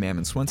 I'm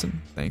Ammon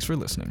Swenson. Thanks for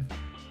listening.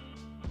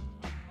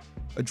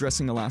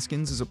 Addressing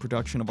Alaskans is a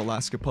production of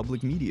Alaska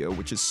Public Media,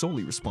 which is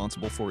solely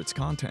responsible for its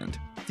content.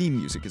 Theme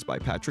music is by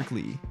Patrick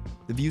Lee.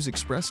 The views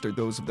expressed are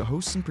those of the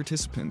hosts and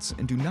participants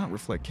and do not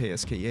reflect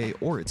KSKA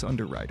or its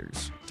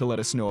underwriters. To let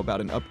us know about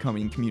an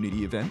upcoming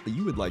community event that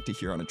you would like to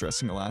hear on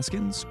Addressing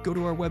Alaskans, go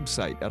to our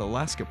website at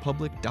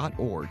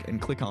alaskapublic.org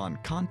and click on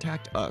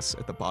Contact Us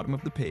at the bottom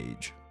of the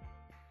page.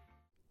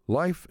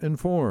 Life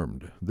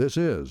informed. This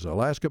is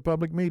Alaska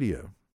Public Media.